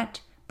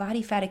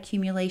body fat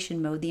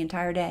accumulation mode the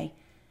entire day,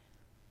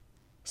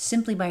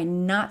 simply by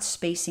not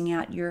spacing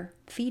out your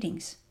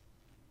feedings.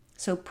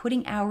 So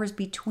putting hours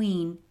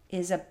between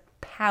is a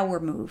power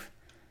move.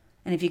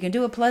 And if you can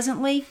do it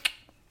pleasantly,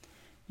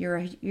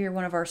 you're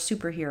one of our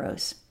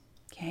superheroes.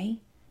 Okay?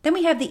 Then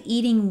we have the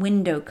eating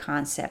window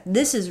concept.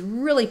 This is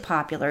really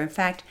popular. In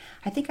fact,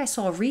 I think I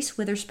saw Reese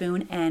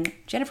Witherspoon and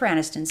Jennifer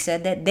Aniston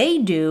said that they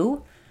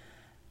do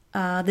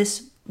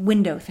this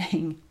window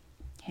thing.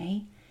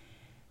 Okay?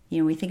 You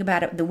know, we think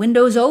about it. The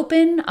window's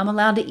open, I'm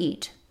allowed to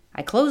eat.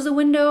 I close the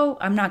window,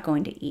 I'm not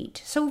going to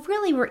eat. So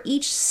really, we're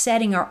each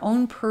setting our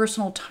own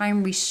personal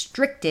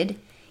time-restricted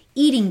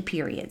eating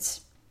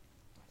periods.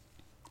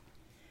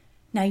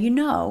 Now, you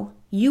know,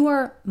 you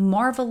are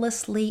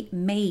marvelously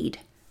made.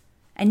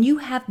 And you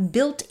have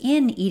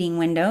built-in eating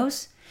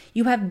windows.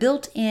 You have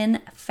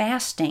built-in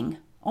fasting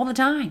all the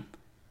time.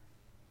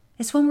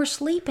 It's when we're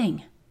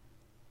sleeping.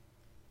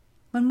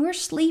 When we're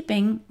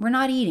sleeping, we're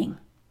not eating.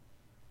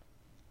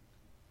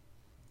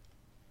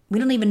 We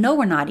don't even know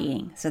we're not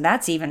eating. So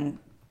that's even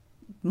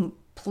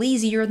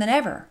pleasier than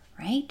ever,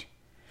 right?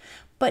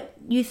 But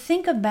you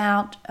think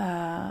about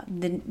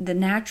the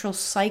natural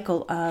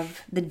cycle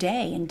of the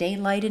day and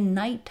daylight and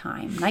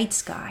nighttime, night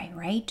sky,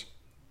 right?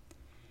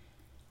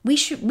 We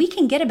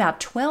can get about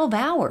 12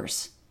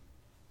 hours.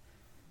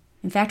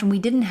 In fact, when we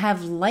didn't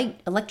have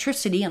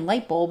electricity and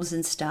light bulbs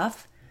and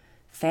stuff,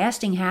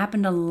 fasting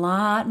happened a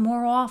lot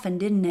more often,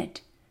 didn't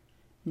it?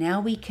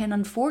 Now we can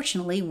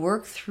unfortunately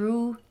work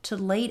through to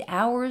late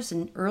hours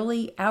and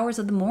early hours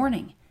of the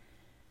morning.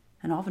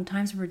 And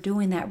oftentimes when we're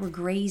doing that, we're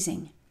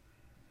grazing.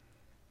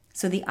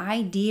 So the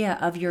idea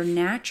of your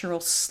natural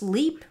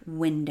sleep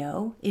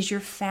window is your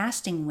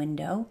fasting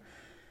window,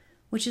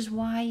 which is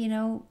why,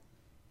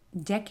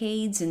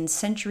 decades and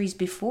centuries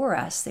before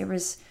us, there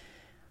was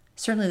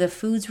certainly the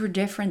foods were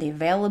different, the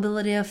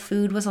availability of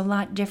food was a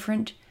lot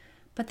different,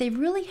 but they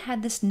really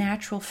had this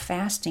natural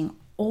fasting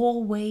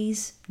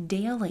always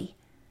daily.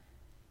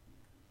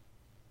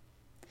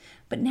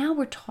 But now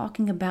we're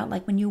talking about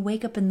like when you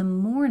wake up in the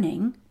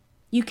morning,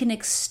 you can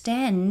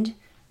extend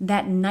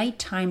that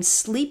nighttime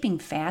sleeping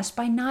fast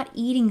by not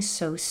eating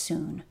so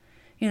soon.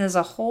 There's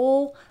a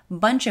whole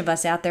bunch of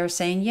us out there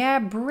saying, yeah,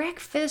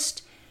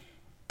 breakfast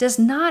does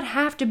not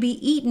have to be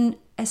eaten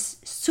as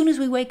soon as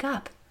we wake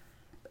up.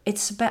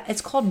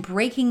 It's called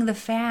breaking the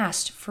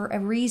fast for a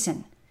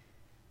reason.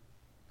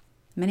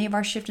 Many of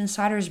our Shift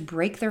Insiders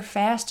break their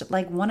fast at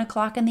like 1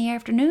 o'clock in the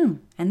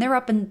afternoon, and they're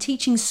up and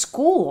teaching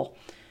school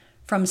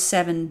from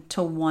 7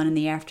 till 1 in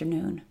the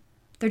afternoon.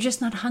 They're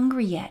just not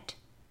hungry yet.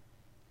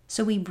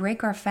 So we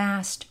break our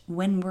fast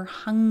when we're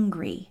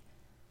hungry.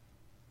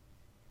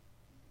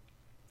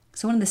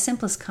 So one of the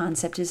simplest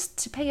concepts is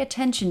to pay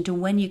attention to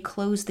when you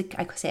close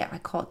I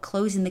call it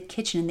closing the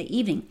kitchen in the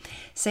evening.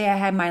 Say I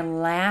had my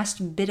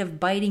last bit of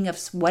biting of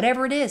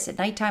whatever it is at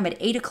nighttime at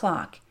 8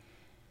 o'clock.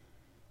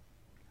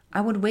 I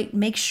would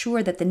make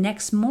sure that the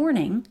next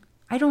morning,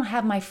 I don't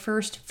have my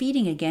first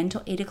feeding again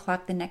till 8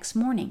 o'clock the next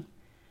morning.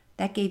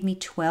 That gave me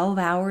 12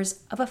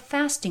 hours of a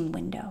fasting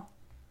window.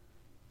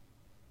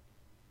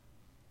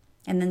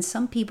 And then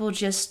some people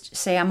just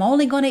say, I'm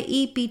only going to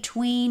eat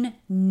between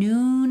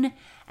noon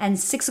and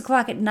 6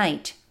 o'clock at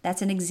night.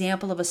 That's an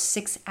example of a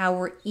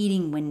 6-hour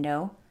eating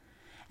window.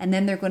 And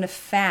then they're going to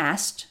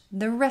fast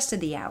the rest of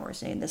the hours,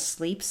 the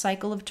sleep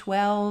cycle of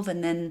 12,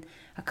 and then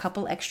a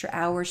couple extra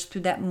hours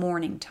through that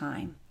morning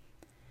time.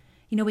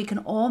 We can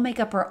all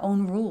make up our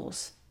own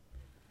rules.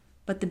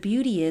 But the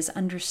beauty is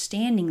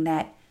understanding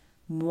that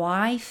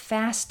why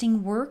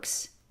fasting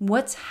works,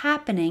 what's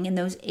happening in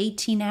those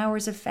 18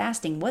 hours of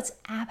fasting, what's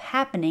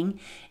happening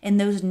in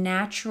those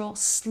natural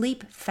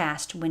sleep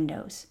fast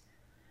windows.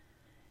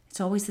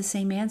 It's always the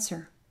same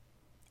answer.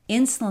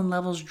 Insulin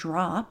levels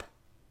drop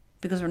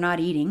because we're not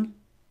eating.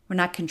 We're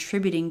not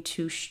contributing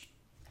to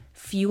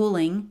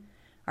fueling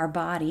our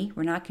body.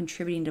 We're not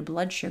contributing to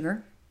blood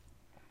sugar.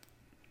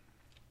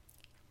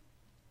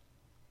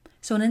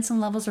 So when insulin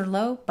levels are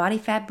low, body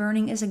fat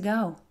burning is a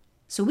go.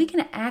 So we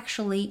can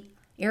actually,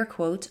 air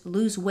quotes,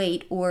 lose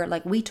weight, or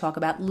like we talk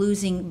about,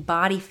 losing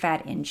body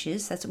fat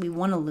inches. That's what we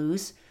want to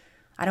lose.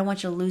 I don't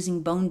want you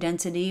losing bone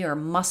density or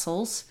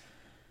muscles.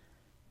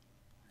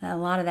 A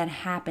lot of that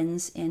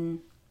happens in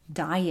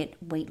diet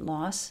weight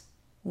loss.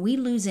 We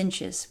lose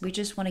inches. We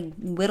just want to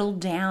whittle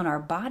down our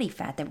body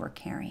fat that we're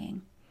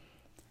carrying.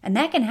 And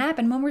that can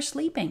happen when we're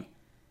sleeping.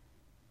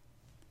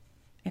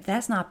 If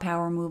that's not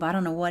power move, I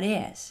don't know what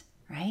is,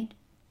 right?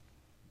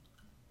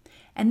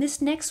 And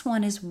this next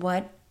one is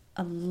what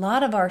a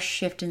lot of our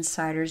Shift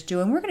Insiders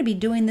do, and we're going to be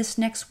doing this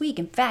next week.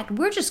 In fact,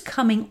 we're just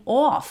coming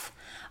off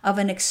of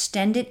an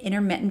extended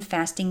intermittent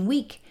fasting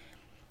week.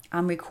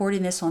 I'm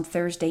recording this on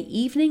Thursday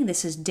evening.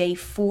 This is day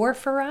 4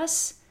 for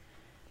us.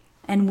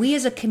 And we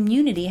as a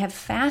community have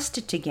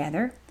fasted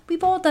together.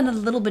 We've all done it a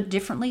little bit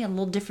differently, a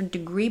little different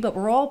degree, but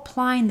we're all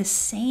applying the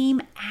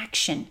same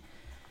action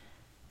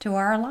to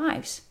our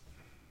lives.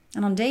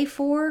 And on day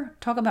 4,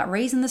 talk about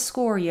raising the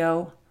score,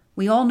 yo.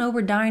 We all know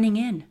we're dining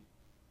in.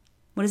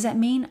 What does that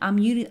mean?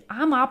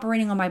 I'm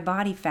operating on my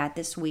body fat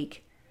this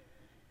week.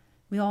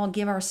 We all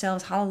give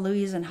ourselves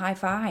hallelujahs and high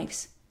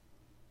fives.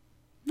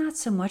 Not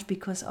so much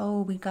because,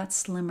 we got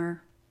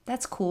slimmer.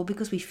 That's cool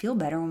because we feel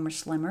better when we're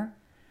slimmer.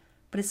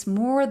 But it's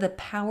more the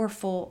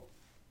powerful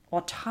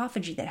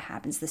autophagy that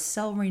happens, the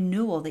cell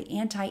renewal, the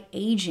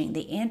anti-aging,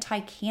 the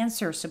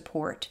anti-cancer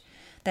support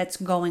that's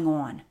going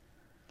on.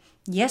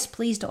 Yes,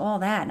 please to all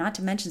that. Not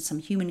to mention some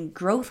human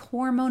growth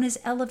hormone is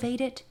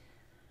elevated.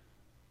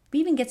 We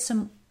even get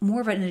some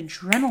more of an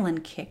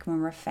adrenaline kick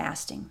when we're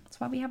fasting. That's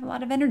why we have a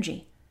lot of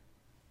energy.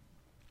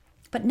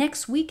 But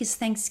next week is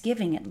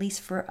Thanksgiving, at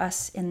least for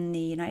us in the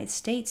United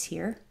States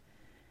here.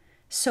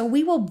 So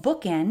we will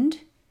bookend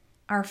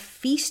our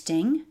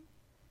feasting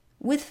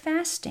with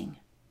fasting.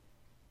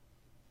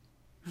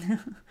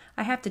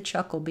 I have to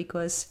chuckle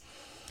because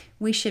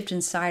we Shift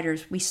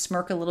Insiders, we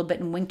smirk a little bit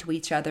and wink to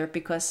each other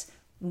because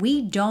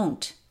we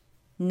don't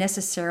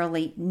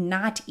necessarily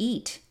not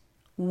eat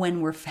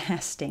when we're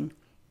fasting.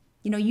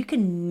 You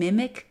can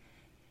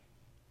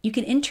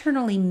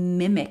internally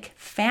mimic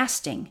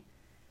fasting,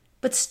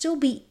 but still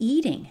be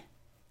eating.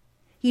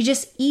 You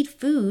just eat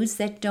foods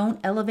that don't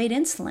elevate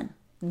insulin.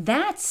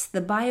 That's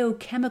the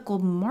biochemical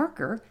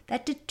marker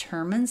that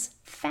determines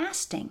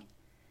fasting.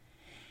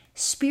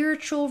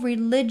 Spiritual,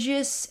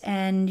 religious,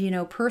 and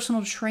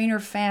personal trainer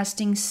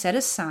fasting set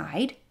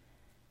aside,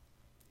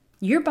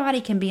 your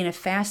body can be in a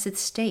fasted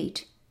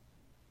state,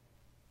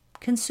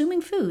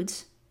 consuming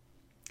foods,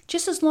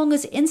 just as long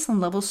as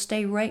insulin levels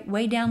stay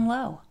way down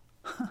low.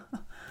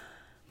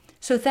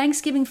 So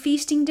Thanksgiving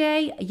feasting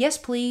day, yes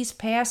please,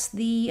 pass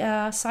the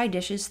side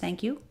dishes,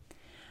 thank you.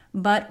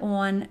 But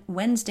on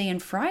Wednesday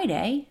and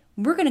Friday,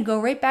 we're going to go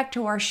right back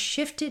to our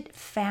shifted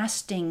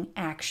fasting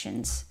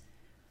actions.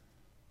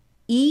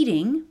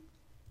 Eating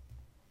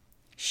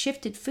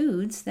shifted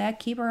foods that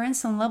keep our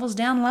insulin levels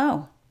down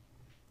low.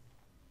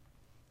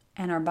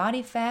 And our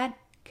body fat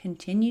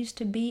continues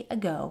to be a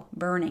go,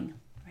 burning,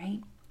 right?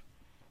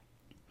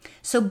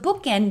 So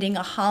bookending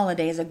a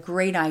holiday is a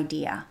great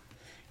idea.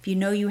 If you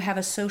know you have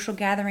a social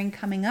gathering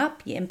coming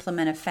up, you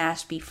implement a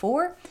fast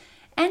before,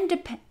 and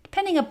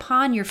depending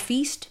upon your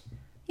feast,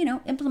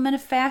 implement a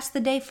fast the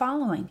day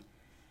following.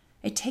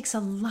 It takes a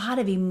lot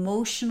of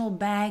emotional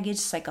baggage,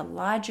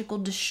 psychological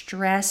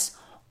distress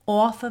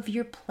off of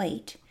your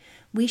plate.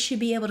 We should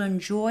be able to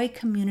enjoy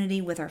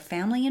community with our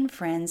family and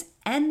friends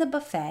and the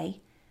buffet,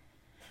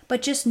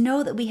 but just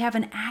know that we have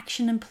an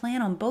action and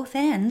plan on both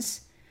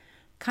ends,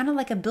 kind of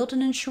like a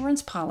built-in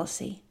insurance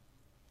policy.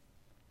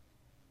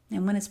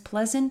 And when it's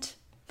pleasant,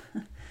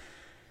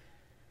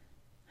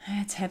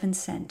 it's heaven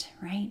sent,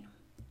 right?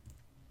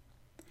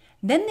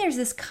 Then there's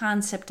this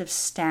concept of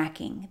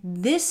stacking.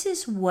 This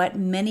is what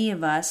many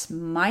of us,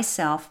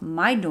 myself,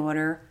 my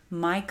daughter,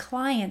 my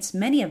clients,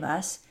 many of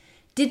us,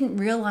 didn't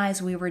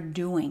realize we were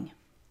doing.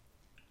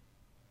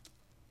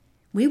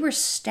 We were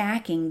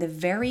stacking the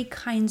very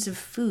kinds of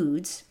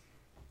foods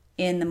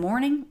in the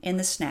morning, in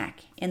the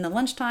snack, in the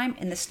lunchtime,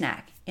 in the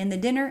snack, in the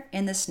dinner,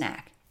 in the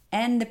snack,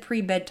 and the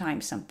pre-bedtime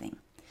something.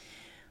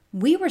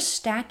 We were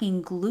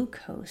stacking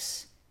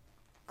glucose.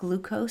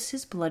 Glucose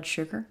is blood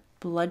sugar.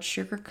 Blood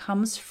sugar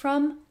comes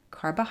from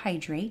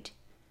carbohydrate.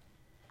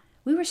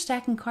 We were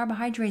stacking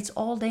carbohydrates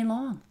all day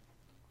long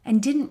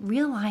and didn't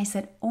realize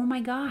that, oh my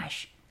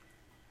gosh,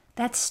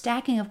 that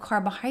stacking of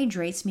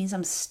carbohydrates means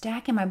I'm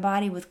stacking my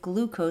body with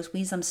glucose,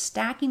 means I'm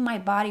stacking my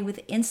body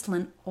with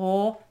insulin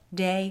all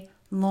day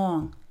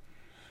long.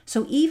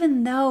 So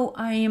even though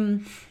I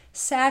am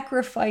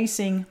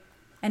sacrificing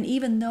and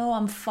even though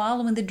I'm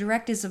following the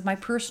directives of my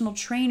personal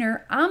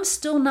trainer, I'm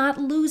still not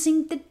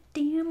losing the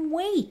damn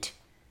weight.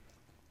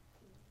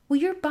 Well,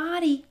 your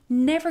body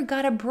never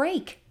got a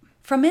break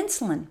from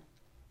insulin.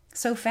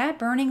 So fat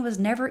burning was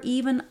never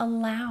even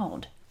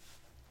allowed.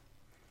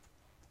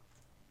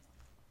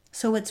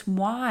 So it's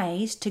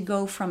wise to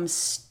go from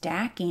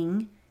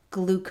stacking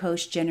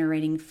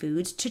glucose-generating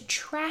foods to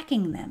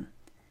tracking them.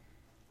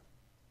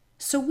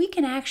 So we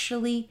can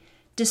actually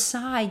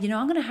decide,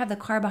 I'm going to have the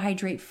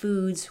carbohydrate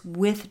foods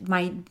with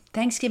my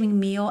Thanksgiving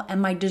meal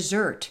and my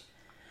dessert.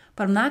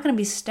 But I'm not going to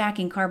be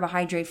stacking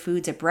carbohydrate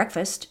foods at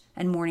breakfast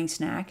and morning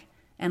snack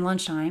and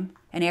lunchtime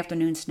and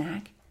afternoon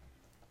snack.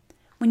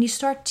 When you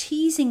start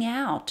teasing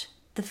out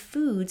the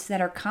foods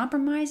that are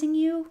compromising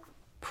you,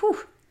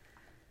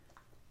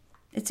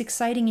 it's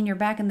exciting and you're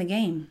back in the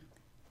game.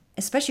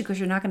 Especially because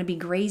you're not going to be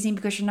grazing,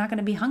 because you're not going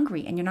to be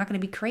hungry and you're not going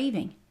to be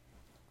craving.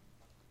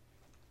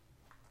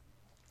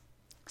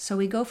 So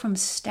we go from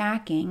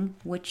stacking,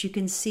 which you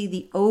can see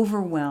the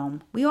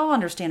overwhelm. We all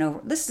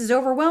understand this is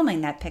overwhelming,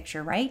 that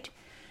picture, right?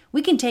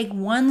 We can take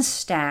one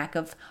stack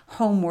of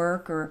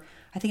homework, or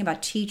I think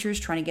about teachers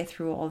trying to get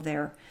through all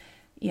their,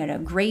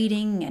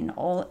 grading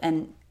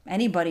and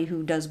anybody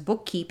who does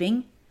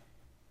bookkeeping.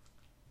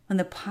 When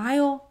the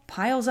pile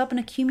piles up and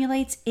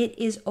accumulates, it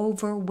is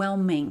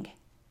overwhelming.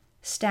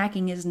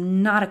 Stacking is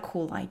not a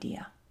cool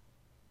idea.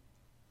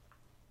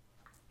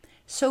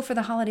 So for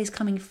the holidays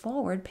coming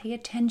forward, pay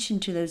attention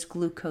to those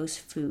glucose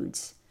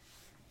foods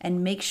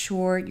and make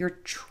sure you're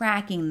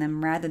tracking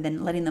them rather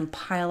than letting them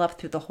pile up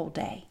through the whole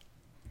day.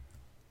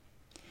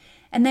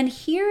 And then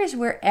here is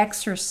where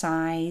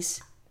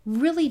exercise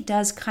really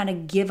does kind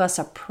of give us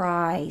a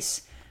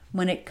prize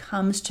when it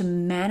comes to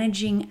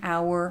managing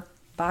our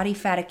body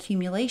fat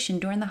accumulation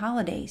during the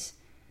holidays.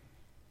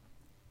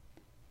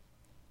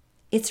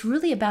 It's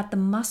really about the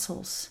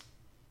muscles.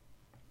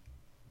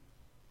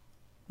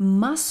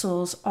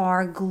 Muscles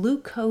are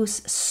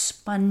glucose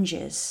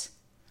sponges.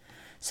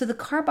 So the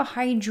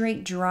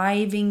carbohydrate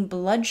driving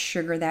blood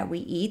sugar that we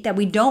eat, that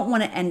we don't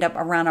want to end up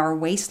around our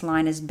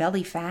waistline as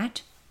belly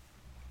fat,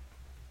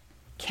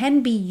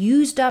 can be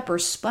used up or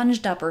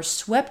sponged up or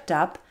swept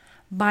up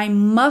by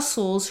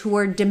muscles who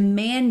are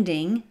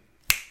demanding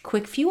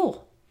quick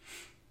fuel.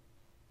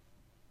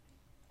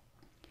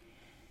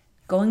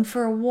 Going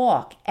for a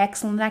walk,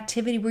 excellent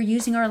activity. We're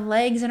using our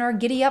legs and our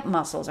giddy up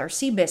muscles, our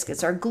sea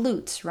biscuits, our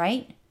glutes,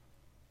 right?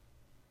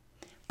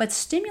 But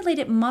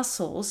stimulated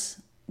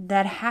muscles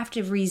that have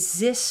to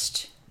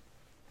resist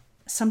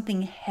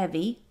something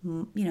heavy,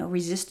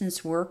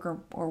 resistance work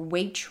or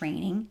weight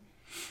training,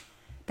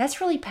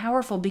 that's really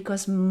powerful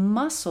because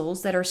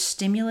muscles that are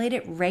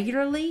stimulated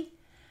regularly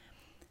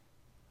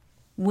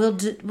will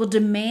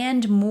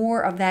demand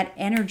more of that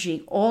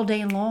energy all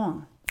day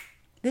long.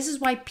 This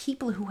is why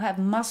people who have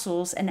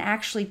muscles and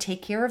actually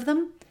take care of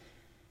them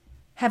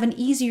have an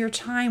easier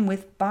time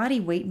with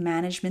body weight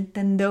management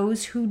than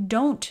those who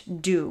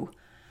don't do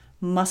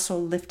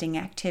muscle lifting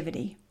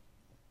activity.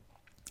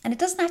 And it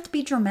doesn't have to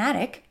be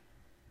dramatic,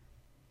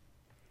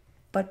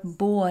 but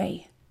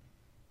boy,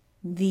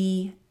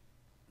 the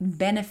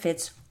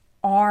benefits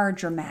are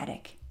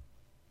dramatic.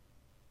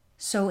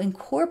 So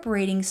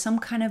incorporating some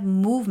kind of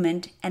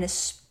movement, and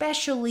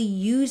especially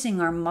using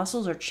our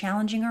muscles or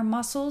challenging our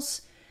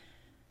muscles,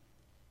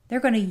 they're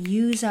going to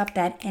use up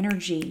that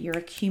energy you're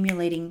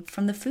accumulating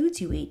from the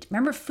foods you eat.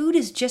 Remember, food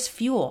is just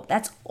fuel.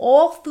 That's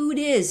all food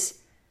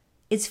is.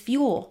 It's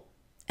fuel.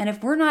 And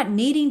if we're not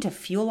needing to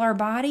fuel our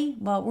body,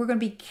 well, we're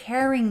going to be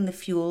carrying the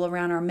fuel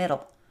around our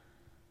middle.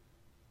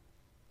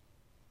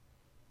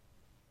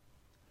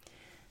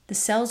 The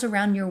cells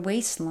around your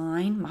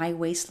waistline, my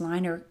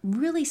waistline, are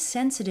really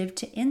sensitive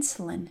to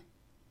insulin.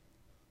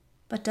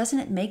 But doesn't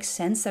it make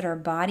sense that our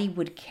body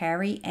would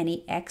carry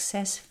any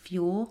excess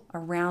fuel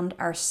around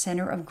our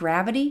center of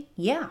gravity?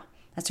 Yeah,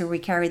 that's where we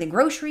carry the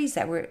groceries,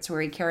 that's where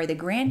we carry the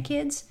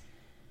grandkids.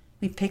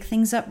 We pick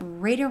things up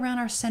right around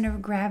our center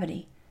of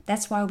gravity.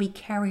 That's why we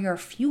carry our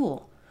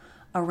fuel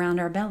around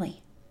our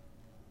belly.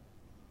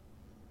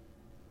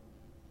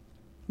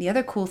 The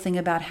other cool thing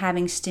about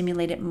having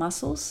stimulated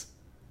muscles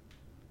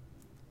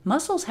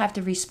have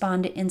to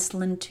respond to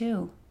insulin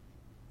too.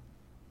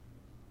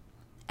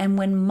 And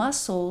when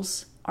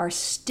muscles are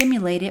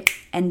stimulated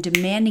and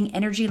demanding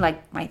energy,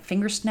 like my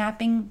finger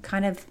snapping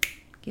kind of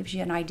gives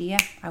you an idea.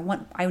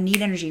 I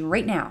need energy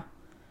right now.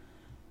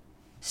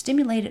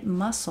 Stimulated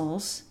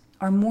muscles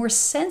are more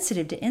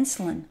sensitive to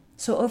insulin.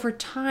 So over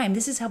time,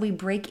 this is how we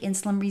break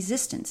insulin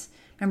resistance.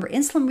 Remember,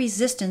 insulin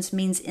resistance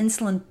means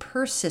insulin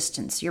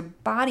persistence. Your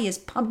body is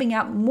pumping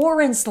out more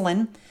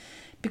insulin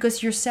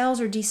because your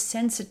cells are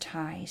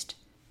desensitized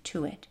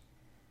to it.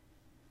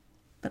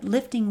 But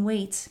lifting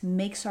weights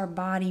makes our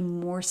body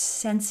more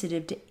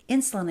sensitive to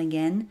insulin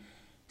again,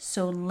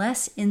 so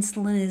less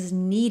insulin is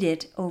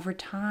needed over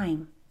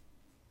time.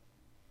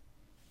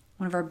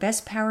 One of our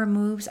best power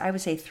moves, I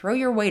would say, throw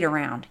your weight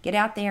around. Get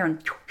out there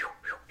and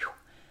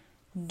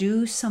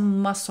do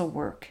some muscle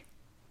work.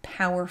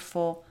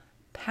 Powerful,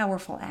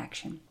 powerful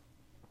action.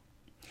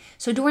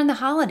 So during the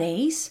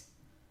holidays,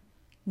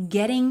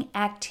 getting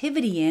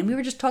activity in. We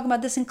were just talking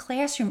about this in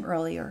classroom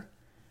earlier.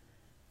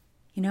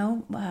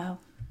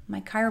 My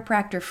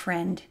chiropractor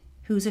friend,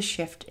 who's a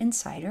Shift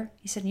Insider,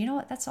 he said, you know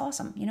what, that's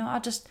awesome.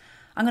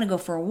 I'm going to go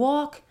for a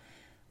walk.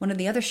 One of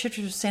the other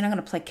shifters was saying, I'm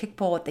going to play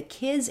kickball with the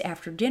kids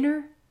after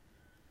dinner.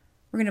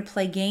 We're going to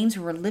play games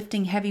where we're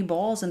lifting heavy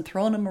balls and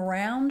throwing them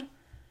around.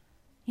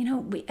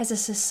 As a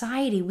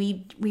society,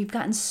 we've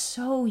gotten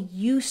so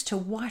used to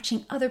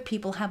watching other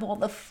people have all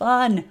the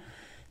fun.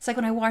 It's like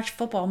when I watch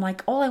football, I'm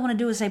like, all I want to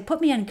do is say, put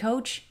me in,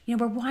 coach.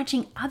 We're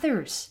watching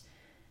others.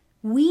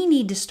 We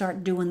need to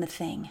start doing the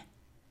thing.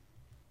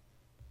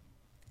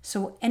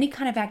 So any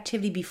kind of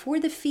activity before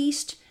the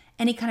feast,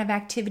 any kind of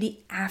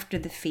activity after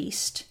the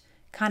feast,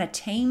 kind of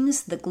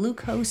tames the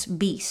glucose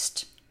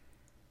beast.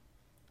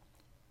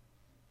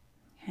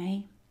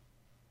 Okay?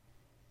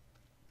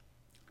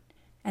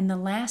 And the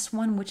last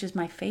one, which is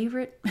my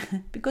favorite,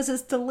 because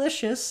it's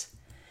delicious,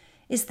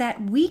 is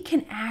that we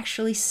can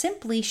actually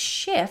simply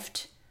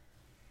shift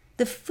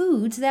the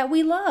foods that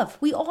we love.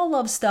 We all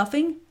love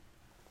stuffing.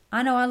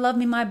 I know I love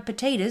my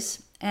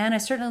potatoes, and I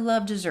certainly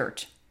love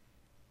dessert.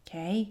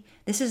 Okay?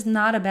 This is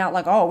not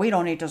about we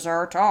don't eat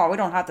dessert. We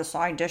don't have the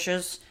side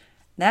dishes.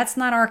 That's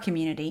not our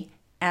community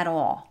at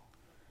all.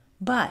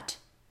 But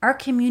our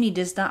community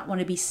does not want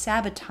to be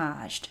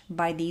sabotaged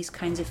by these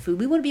kinds of food.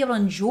 We want to be able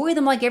to enjoy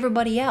them like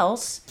everybody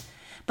else,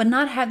 but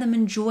not have them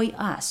enjoy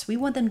us. We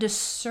want them to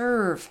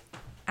serve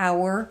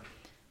what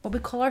we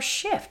call our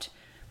shift.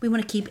 We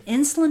want to keep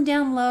insulin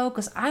down low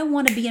because I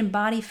want to be in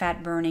body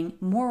fat burning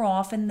more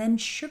often than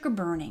sugar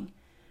burning.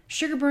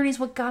 Sugar burning is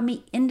what got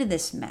me into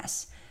this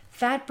mess.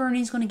 Fat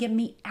burning is going to get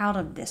me out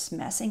of this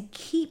mess and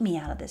keep me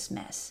out of this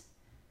mess.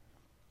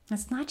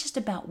 It's not just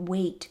about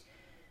weight.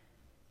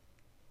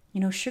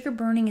 Sugar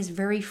burning is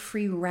very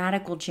free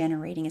radical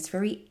generating. It's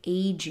very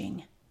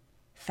aging.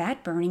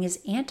 Fat burning is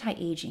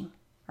anti-aging.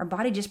 Our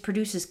body just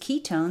produces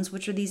ketones,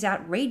 which are these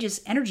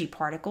outrageous energy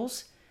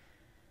particles.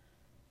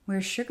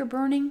 Whereas sugar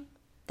burning,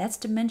 that's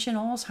dementia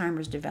and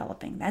Alzheimer's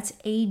developing. That's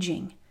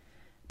aging.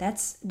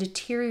 That's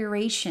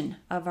deterioration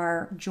of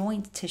our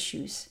joint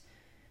tissues.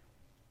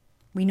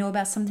 We know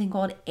about something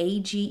called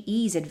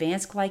AGEs,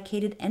 advanced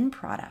glycated end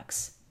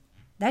products.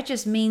 That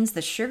just means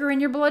the sugar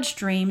in your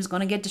bloodstream is going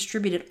to get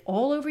distributed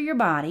all over your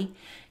body,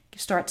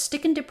 start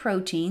sticking to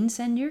proteins,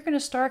 and you're going to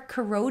start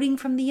corroding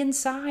from the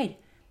inside.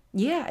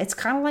 Yeah, it's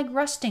kind of like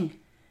rusting.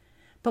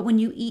 But when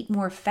you eat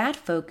more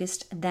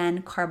fat-focused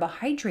than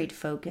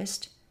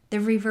carbohydrate-focused, the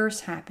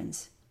reverse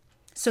happens.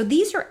 So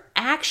these are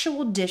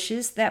actual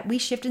dishes that we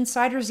Shift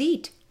Insiders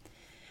eat.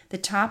 The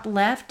top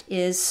left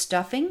is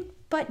stuffing,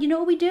 but you know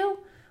what we do?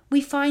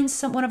 We find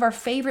one of our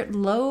favorite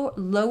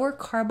lower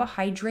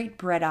carbohydrate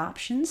bread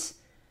options.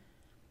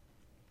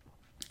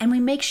 And we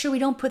make sure we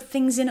don't put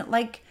things in it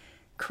like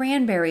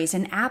cranberries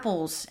and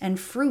apples and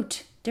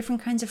fruit,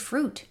 different kinds of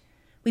fruit.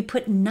 We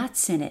put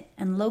nuts in it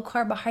and low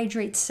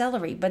carbohydrate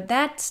celery, but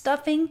that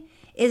stuffing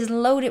is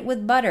loaded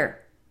with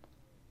butter.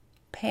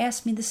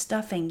 Pass me the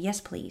stuffing,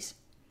 yes please.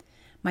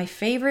 One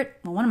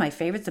of my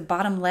favorites, the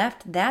bottom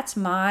left, that's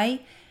my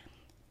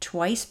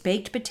twice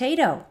baked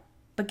potato.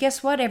 But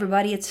guess what,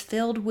 everybody? It's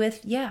filled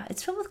with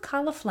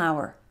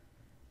cauliflower.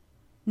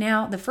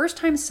 Now, the first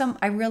time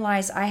I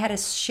realized I had to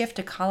shift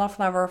to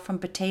cauliflower from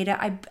potato,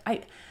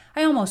 I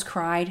almost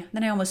cried.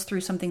 Then I almost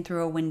threw something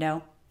through a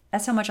window.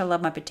 That's how much I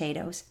love my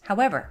potatoes.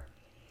 However,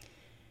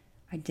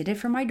 I did it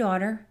for my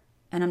daughter,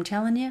 and I'm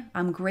telling you,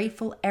 I'm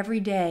grateful every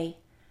day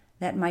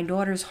that my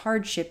daughter's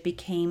hardship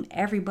became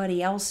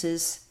everybody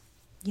else's,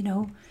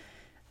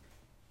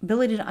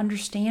 ability to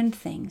understand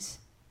things.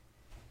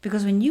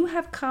 Because when you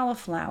have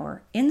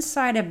cauliflower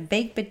inside a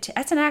baked potato,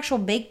 that's an actual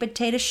baked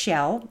potato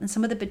shell, and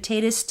some of the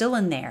potato is still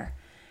in there.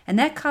 And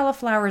that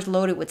cauliflower is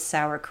loaded with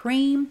sour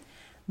cream,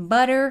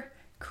 butter,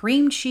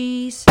 cream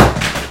cheese,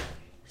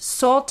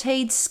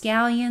 sauteed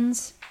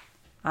scallions.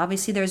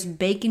 Obviously, there's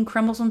bacon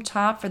crumbles on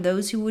top for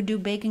those who would do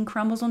bacon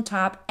crumbles on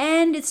top.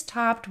 And it's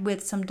topped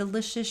with some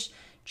delicious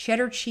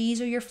cheddar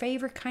cheese or your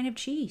favorite kind of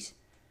cheese.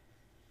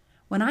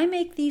 When I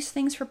make these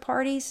things for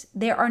parties,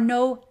 there are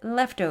no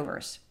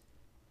leftovers.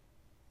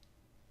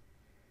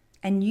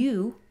 And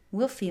you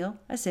will feel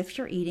as if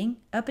you're eating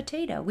a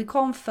potato. We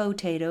call them faux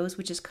potatoes,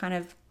 which is kind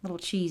of a little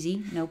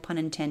cheesy, no pun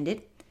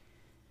intended.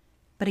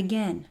 But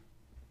again,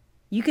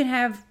 you can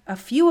have a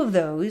few of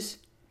those,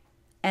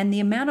 and the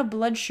amount of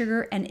blood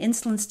sugar and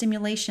insulin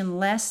stimulation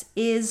less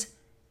is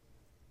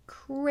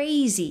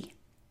crazy.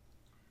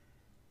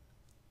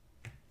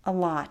 A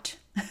lot.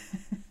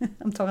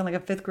 I'm talking like a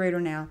fifth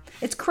grader now.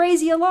 It's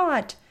crazy a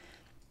lot.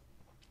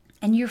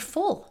 And you're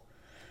full.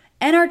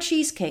 And our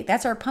cheesecake,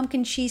 that's our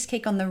pumpkin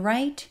cheesecake on the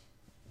right.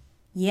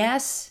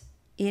 Yes,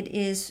 it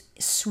is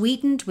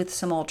sweetened with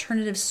some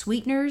alternative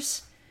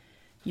sweeteners.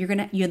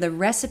 The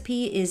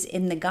recipe is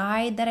in the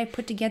guide that I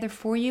put together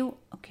for you.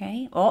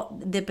 Okay, all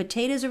the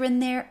potatoes are in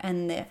there,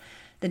 and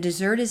the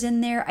dessert is in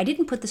there. I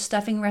didn't put the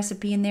stuffing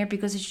recipe in there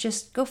because it's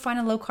just go find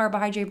a low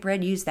carbohydrate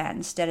bread, use that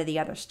instead of the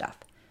other stuff.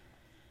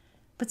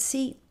 But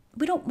see,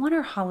 we don't want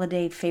our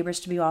holiday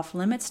favorites to be off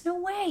limits. No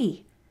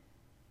way.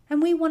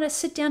 And we want to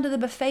sit down to the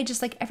buffet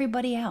just like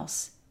everybody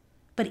else.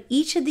 But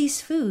each of these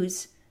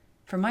foods,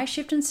 for my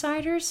Shift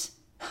Insiders,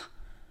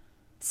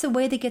 it's the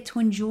way they get to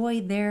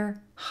enjoy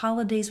their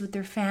holidays with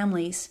their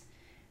families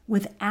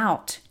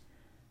without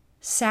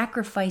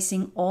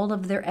sacrificing all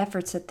of their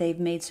efforts that they've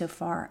made so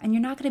far. And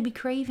you're not going to be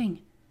craving.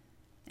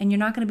 And you're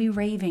not going to be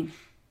raving.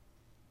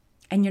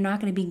 And you're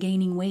not going to be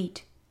gaining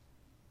weight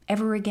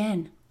ever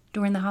again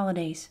during the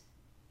holidays.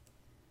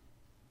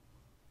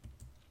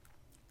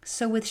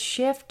 So with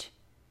Shift,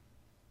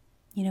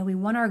 we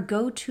want our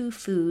go-to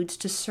foods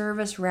to serve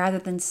us rather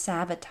than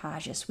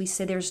sabotage us. We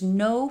say there's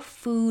no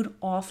food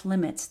off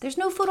limits. There's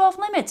no food off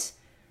limits.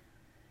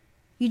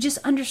 You just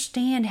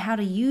understand how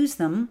to use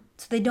them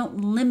so they don't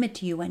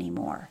limit you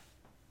anymore.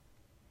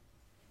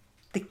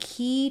 The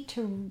key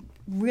to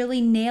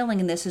really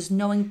nailing this is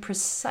knowing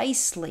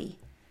precisely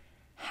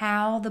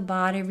how the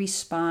body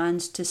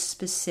responds to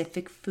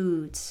specific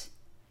foods.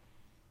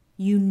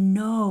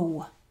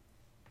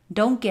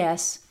 Don't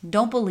guess,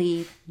 don't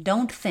believe,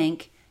 don't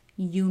think.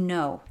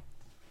 You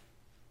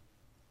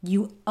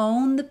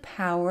own the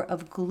power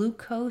of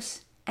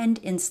glucose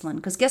and insulin.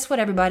 Because guess what,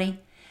 everybody?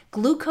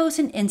 Glucose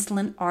and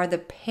insulin are the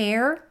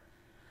pair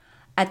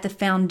at the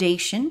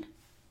foundation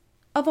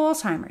of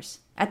Alzheimer's,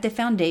 at the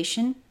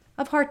foundation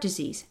of heart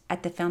disease,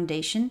 at the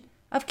foundation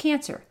of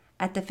cancer,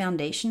 at the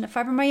foundation of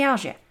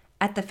fibromyalgia,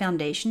 at the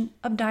foundation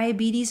of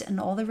diabetes and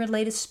all the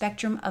related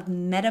spectrum of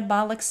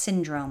metabolic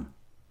syndrome.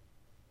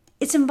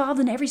 It's involved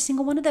in every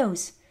single one of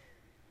those.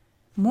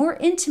 More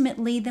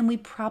intimately than we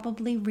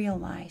probably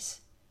realize.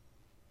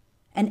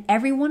 And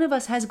every one of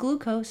us has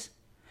glucose,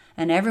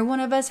 and every one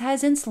of us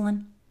has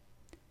insulin.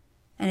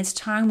 And it's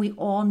time we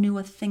all knew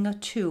a thing or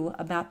two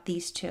about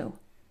these two.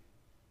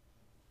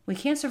 We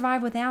can't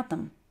survive without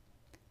them,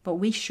 but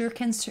we sure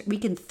can. We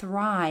can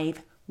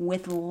thrive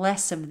with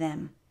less of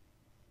them.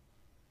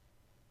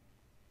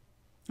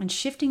 And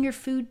shifting your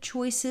food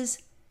choices,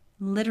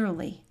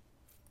 literally.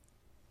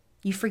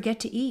 You forget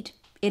to eat.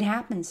 It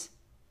happens.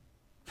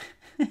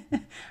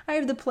 I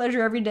have the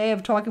pleasure every day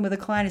of talking with a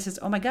client who says,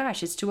 oh my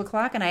gosh, it's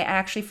 2:00 and I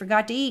actually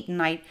forgot to eat.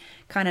 And I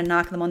kind of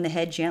knock them on the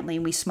head gently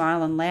and we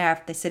smile and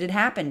laugh. They said, it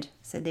happened.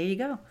 I said, there you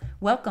go.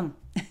 Welcome.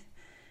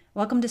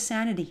 Welcome to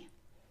sanity.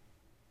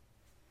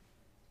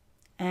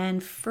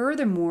 And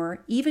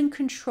furthermore, even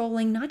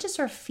controlling not just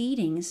our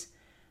feedings,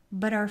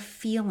 but our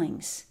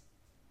feelings.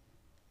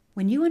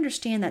 When you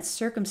understand that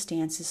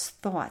circumstances,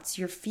 thoughts,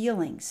 your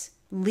feelings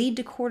lead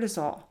to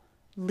cortisol,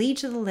 lead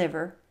to the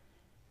liver,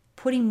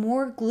 putting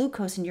more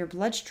glucose in your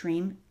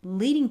bloodstream,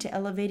 leading to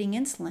elevating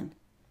insulin.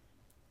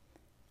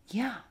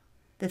 Yeah,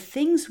 the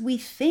things we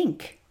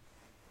think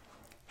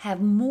have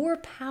more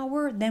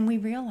power than we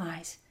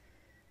realize.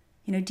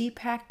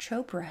 Deepak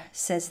Chopra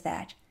says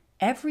that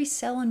every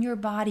cell in your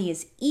body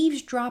is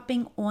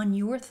eavesdropping on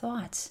your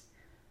thoughts.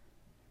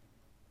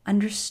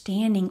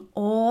 Understanding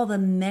all the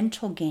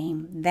mental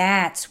game,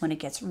 that's when it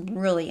gets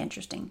really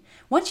interesting.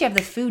 Once you have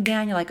the food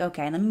down, you're like,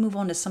 okay, let me move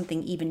on to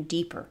something even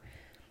deeper.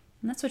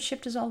 And that's what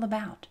Shift is all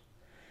about.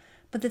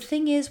 But the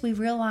thing is, we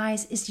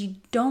realize is you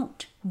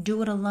don't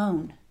do it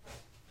alone,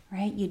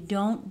 right? You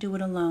don't do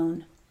it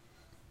alone.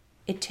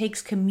 It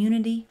takes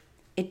community.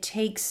 It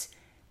takes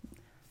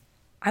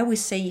I would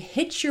say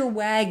hitch your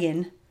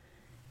wagon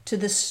to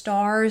the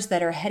stars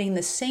that are heading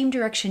the same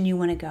direction you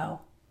want to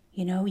go.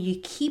 You know, you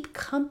keep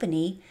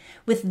company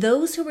with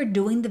those who are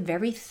doing the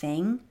very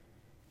thing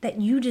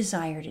that you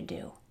desire to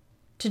do,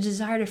 to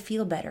desire to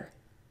feel better,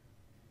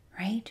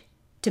 right?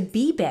 To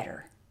be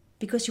better,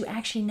 because you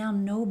actually now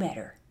know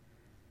better.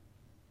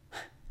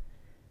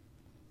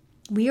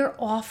 We are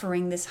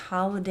offering this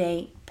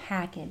holiday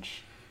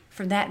package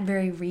for that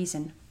very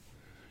reason.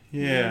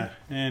 Yeah,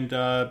 and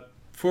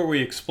before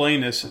we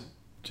explain this,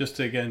 just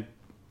to again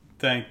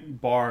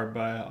thank Barb.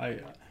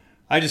 I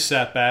just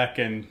sat back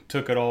and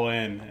took it all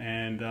in,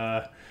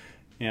 and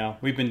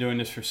we've been doing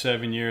this for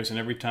 7 years, and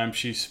every time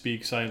she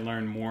speaks, I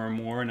learn more and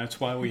more, and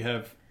that's why we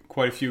have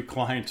quite a few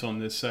clients on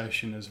this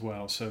session as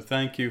well. So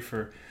thank you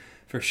for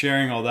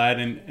sharing all that.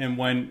 And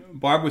when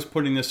Barb was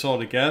putting this all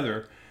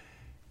together,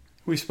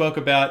 we spoke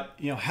about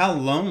how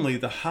lonely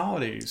the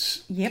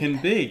holidays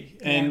can be,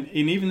 and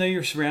even though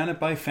you're surrounded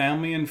by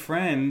family and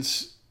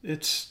friends,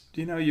 it's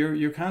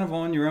you're kind of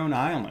on your own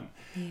island.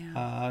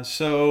 Yeah.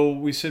 So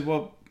we said,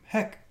 well,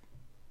 heck,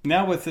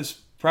 now with this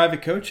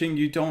private coaching,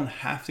 you don't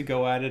have to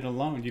go at it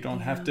alone. You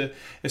don't have to,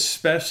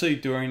 especially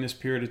during this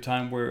period of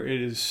time where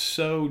it is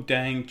so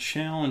dang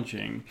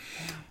challenging.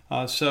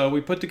 So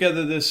we put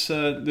together this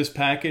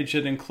package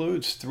that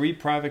includes 3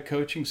 private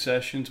coaching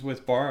sessions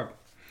with Barb.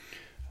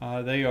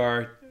 They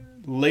are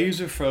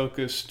laser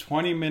focused,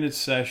 20-minute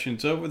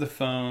sessions over the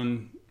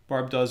phone.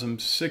 Barb does them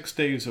 6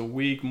 days a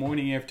week,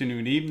 morning,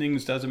 afternoon,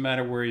 evenings. Doesn't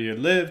matter where you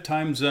live,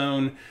 time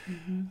zone,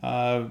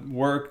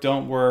 work,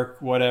 don't work,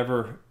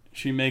 whatever.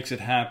 She makes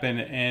it happen.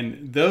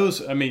 And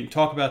those,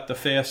 talk about the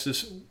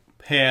fastest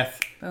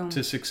path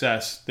to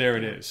success. There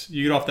it is.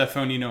 You get off that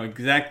phone, you know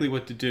exactly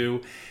what to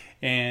do.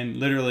 And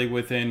literally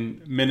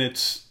within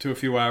minutes to a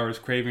few hours,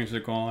 cravings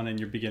are gone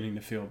and you're beginning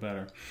to feel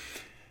better.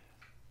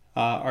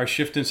 Our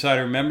Shift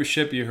Insider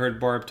membership, you heard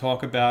Barb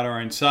talk about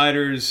our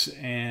insiders,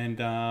 and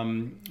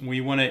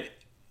we want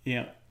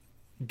to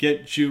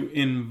get you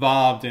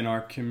involved in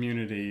our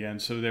community,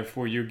 and so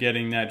therefore you're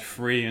getting that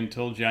free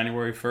until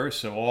January 1st.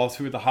 So all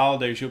through the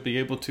holidays, you'll be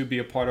able to be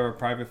a part of our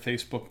private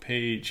Facebook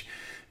page.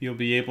 You'll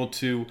be able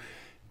to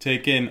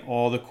take in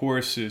all the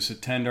courses,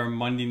 attend our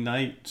Monday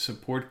night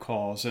support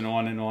calls, and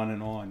on and on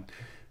and on.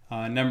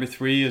 Number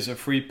 3 is a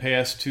free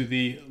pass to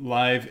the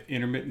live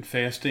intermittent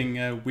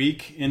fasting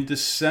week in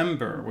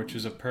December, which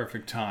is a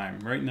perfect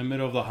time. Right in the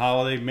middle of the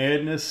holiday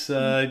madness,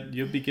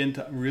 you'll begin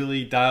to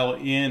really dial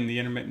in the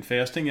intermittent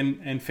fasting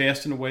and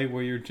fast in a way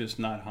where you're just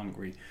not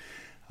hungry.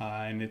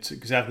 And it's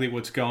exactly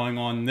what's going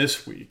on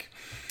this week.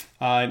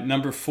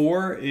 Number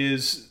 4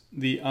 is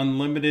the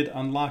Unlimited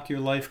Unlock Your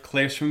Life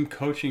classroom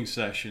coaching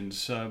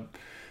sessions.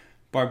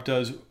 Barb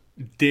does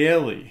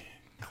daily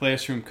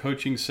classroom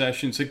coaching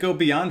sessions that go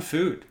beyond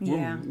food.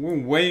 Yeah. We're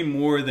way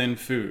more than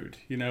food.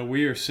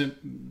 We are,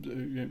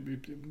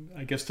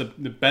 I guess the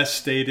best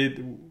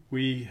stated,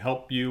 we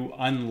help you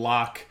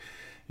unlock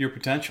your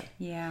potential.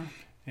 Yeah.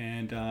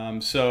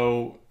 And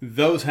so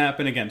those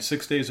happen, again,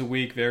 6 days a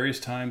week, various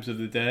times of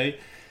the day.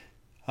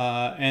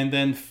 And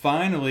then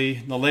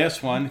finally, the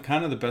last one,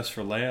 kind of the best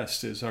for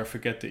last, is our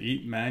Forget to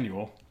Eat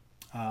manual,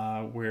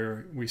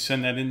 where we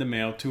send that in the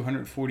mail,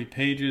 240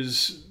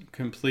 pages,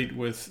 complete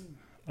with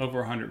over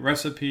 100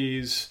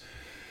 recipes,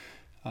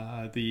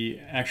 the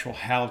actual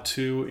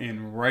how-to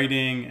in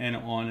writing, and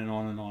on and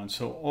on and on.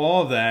 So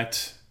all of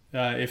that,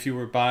 if you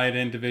were to buy it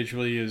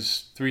individually,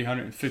 is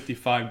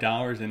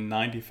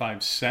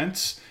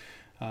 $355.95.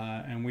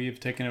 And we have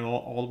taken it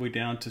all the way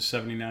down to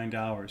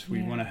 $79.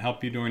 We want to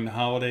help you during the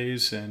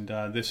holidays, and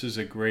this is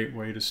a great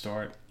way to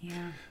start.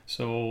 Yeah.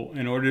 So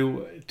in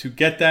order to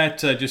get that,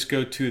 just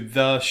go to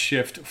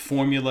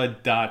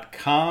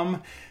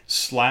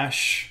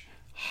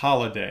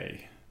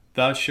theshiftformula.com/holiday.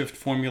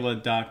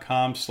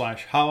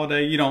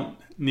 theshiftformula.com/holiday. You don't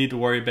need to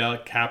worry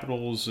about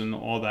capitals and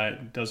all that.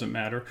 It doesn't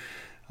matter.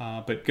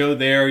 But go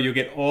there. You'll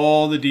get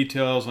all the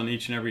details on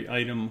each and every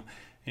item.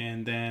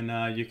 And then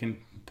you can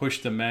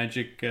push the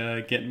magic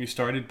Get Me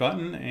Started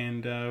button,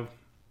 and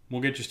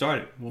we'll get you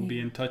started. We'll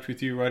be in touch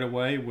with you right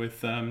away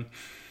with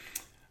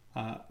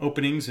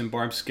openings in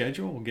Barb's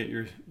schedule. We'll get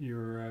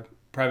your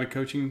private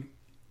coaching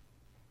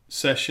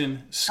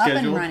session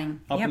scheduled.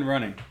 Up and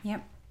running.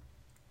 Yep.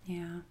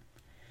 Yeah.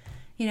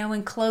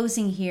 In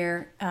closing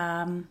here,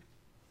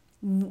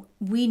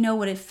 we know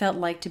what it felt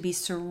like to be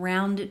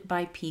surrounded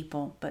by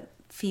people, but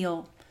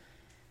feel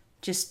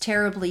just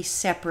terribly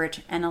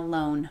separate and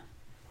alone.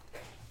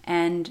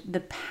 And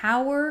the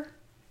power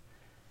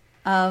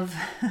of,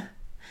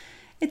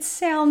 it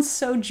sounds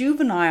so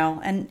juvenile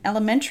and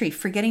elementary,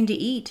 forgetting to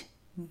eat,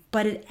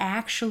 but it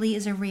actually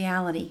is a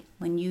reality.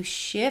 When you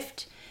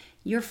shift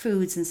your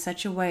foods in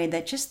such a way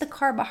that just the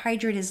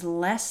carbohydrate is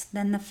less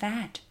than the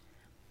fat,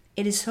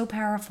 it is so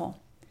powerful.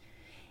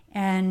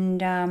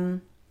 And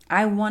I'm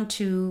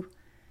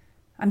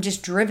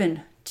just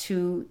driven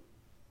to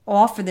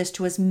offer this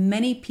to as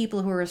many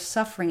people who are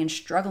suffering and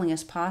struggling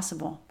as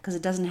possible, because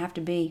it doesn't have to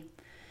be.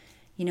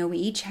 We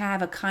each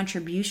have a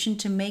contribution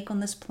to make on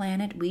this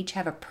planet. We each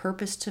have a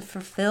purpose to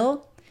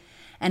fulfill.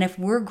 And if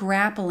we're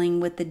grappling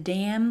with the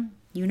damn,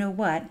 you know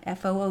what,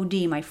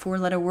 FOOD, my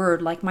 4-letter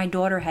word, like my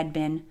daughter had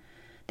been,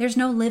 there's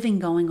no living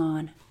going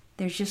on.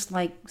 There's just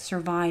like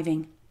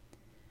surviving.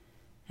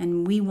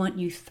 And we want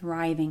you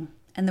thriving.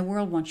 And the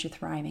world wants you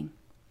thriving.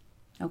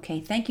 Okay,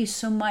 thank you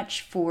so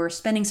much for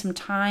spending some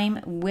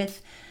time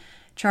with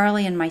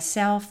Charlie and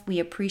myself. We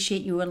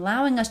appreciate you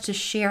allowing us to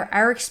share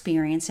our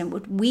experience and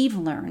what we've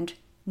learned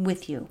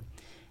with you.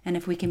 And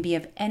if we can be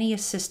of any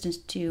assistance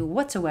to you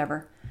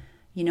whatsoever,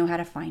 you know how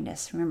to find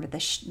us. Remember,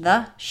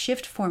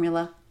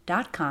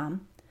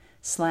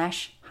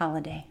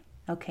 theshiftformula.com/holiday.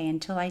 Okay,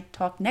 until I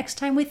talk next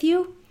time with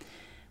you,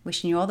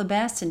 wishing you all the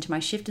best. And to my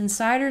Shift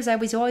Insiders, I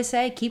always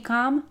say, keep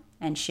calm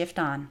and shift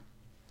on.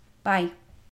 Bye.